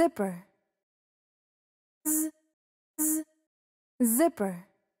 Zipper. Zipper.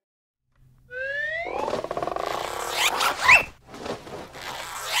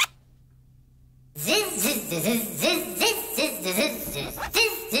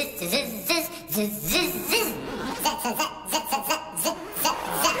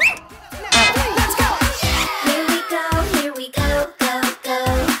 Here we go, go, go.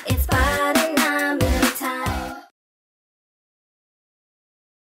 It's Badanamu time.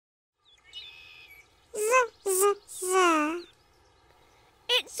 Zip, zip, zip.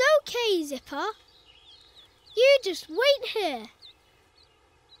 It's okay, Zipper. You just wait here.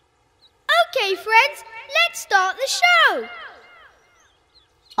 Okay, friends, let's start the show.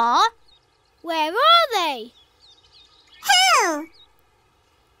 Where are they? Who?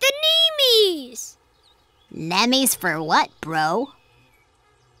 The Neemies. Nemmies for what, bro?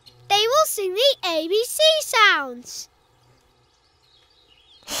 They will sing the ABC sounds.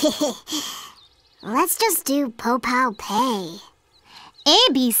 Let's just do po-pow pay.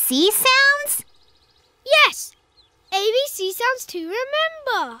 ABC sounds? Yes, ABC sounds to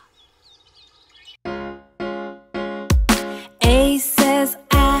remember. A says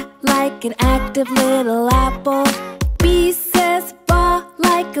I like an active little apple. B says ba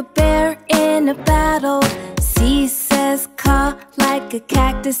like a bear in a battle. C says ka like a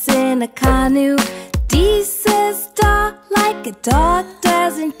cactus in a canoe. D says da like a dog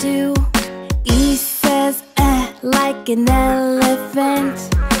doesn't do. E says like an elephant.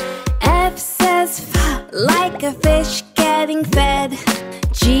 F says f like a fish getting fed.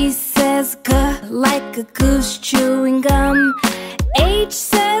 G says g like a goose chewing gum. H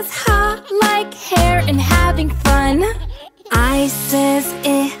says ha like hair and having fun. I says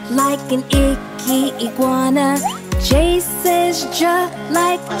like an icky iguana. J says j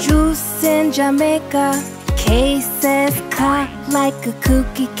like juice in Jamaica. K says ka like a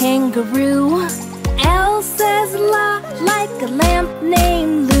kooky kangaroo. L says la like a lamp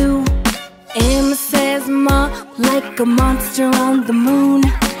named Lou. M says ma like a monster on the moon.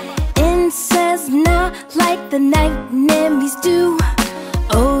 N says na like the night nimbies do.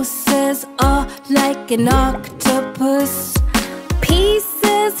 O says like an octopus. P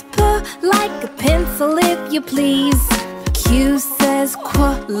says p like like a pencil if you please. Q says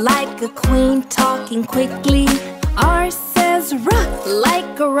qu like a queen talking quickly. R says r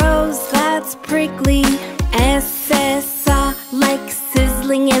like a rose that's prickly. S says sa like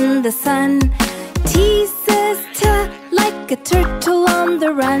sizzling in the sun. T says t like a turtle on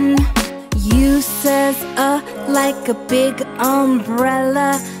the run. U says like a big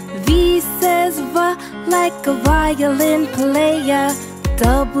umbrella. V says v like a violin player.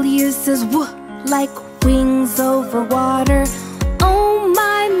 W says w like wings over water. Oh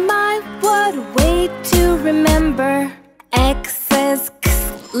my, what a way to remember. X says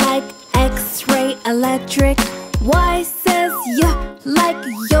x like X-ray electric. Y says y like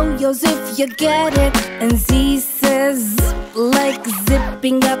yo-yos if you get it. And Z says z like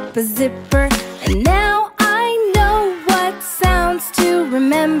zipping up a zipper. And now I know what sounds to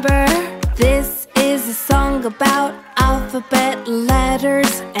remember. This is a song about alphabet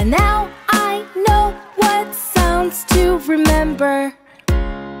letters. And now I know what sounds to remember.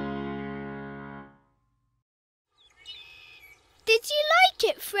 Did you like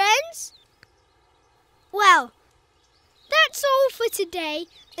it, friends? Well, that's all for today,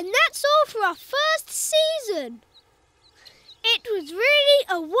 and that's all for our first season. It was really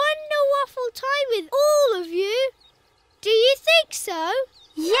a wonderful time with all of you. Do you think so?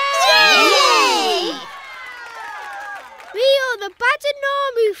 Yay! We are the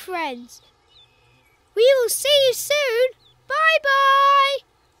Badanamu friends. We will see you soon.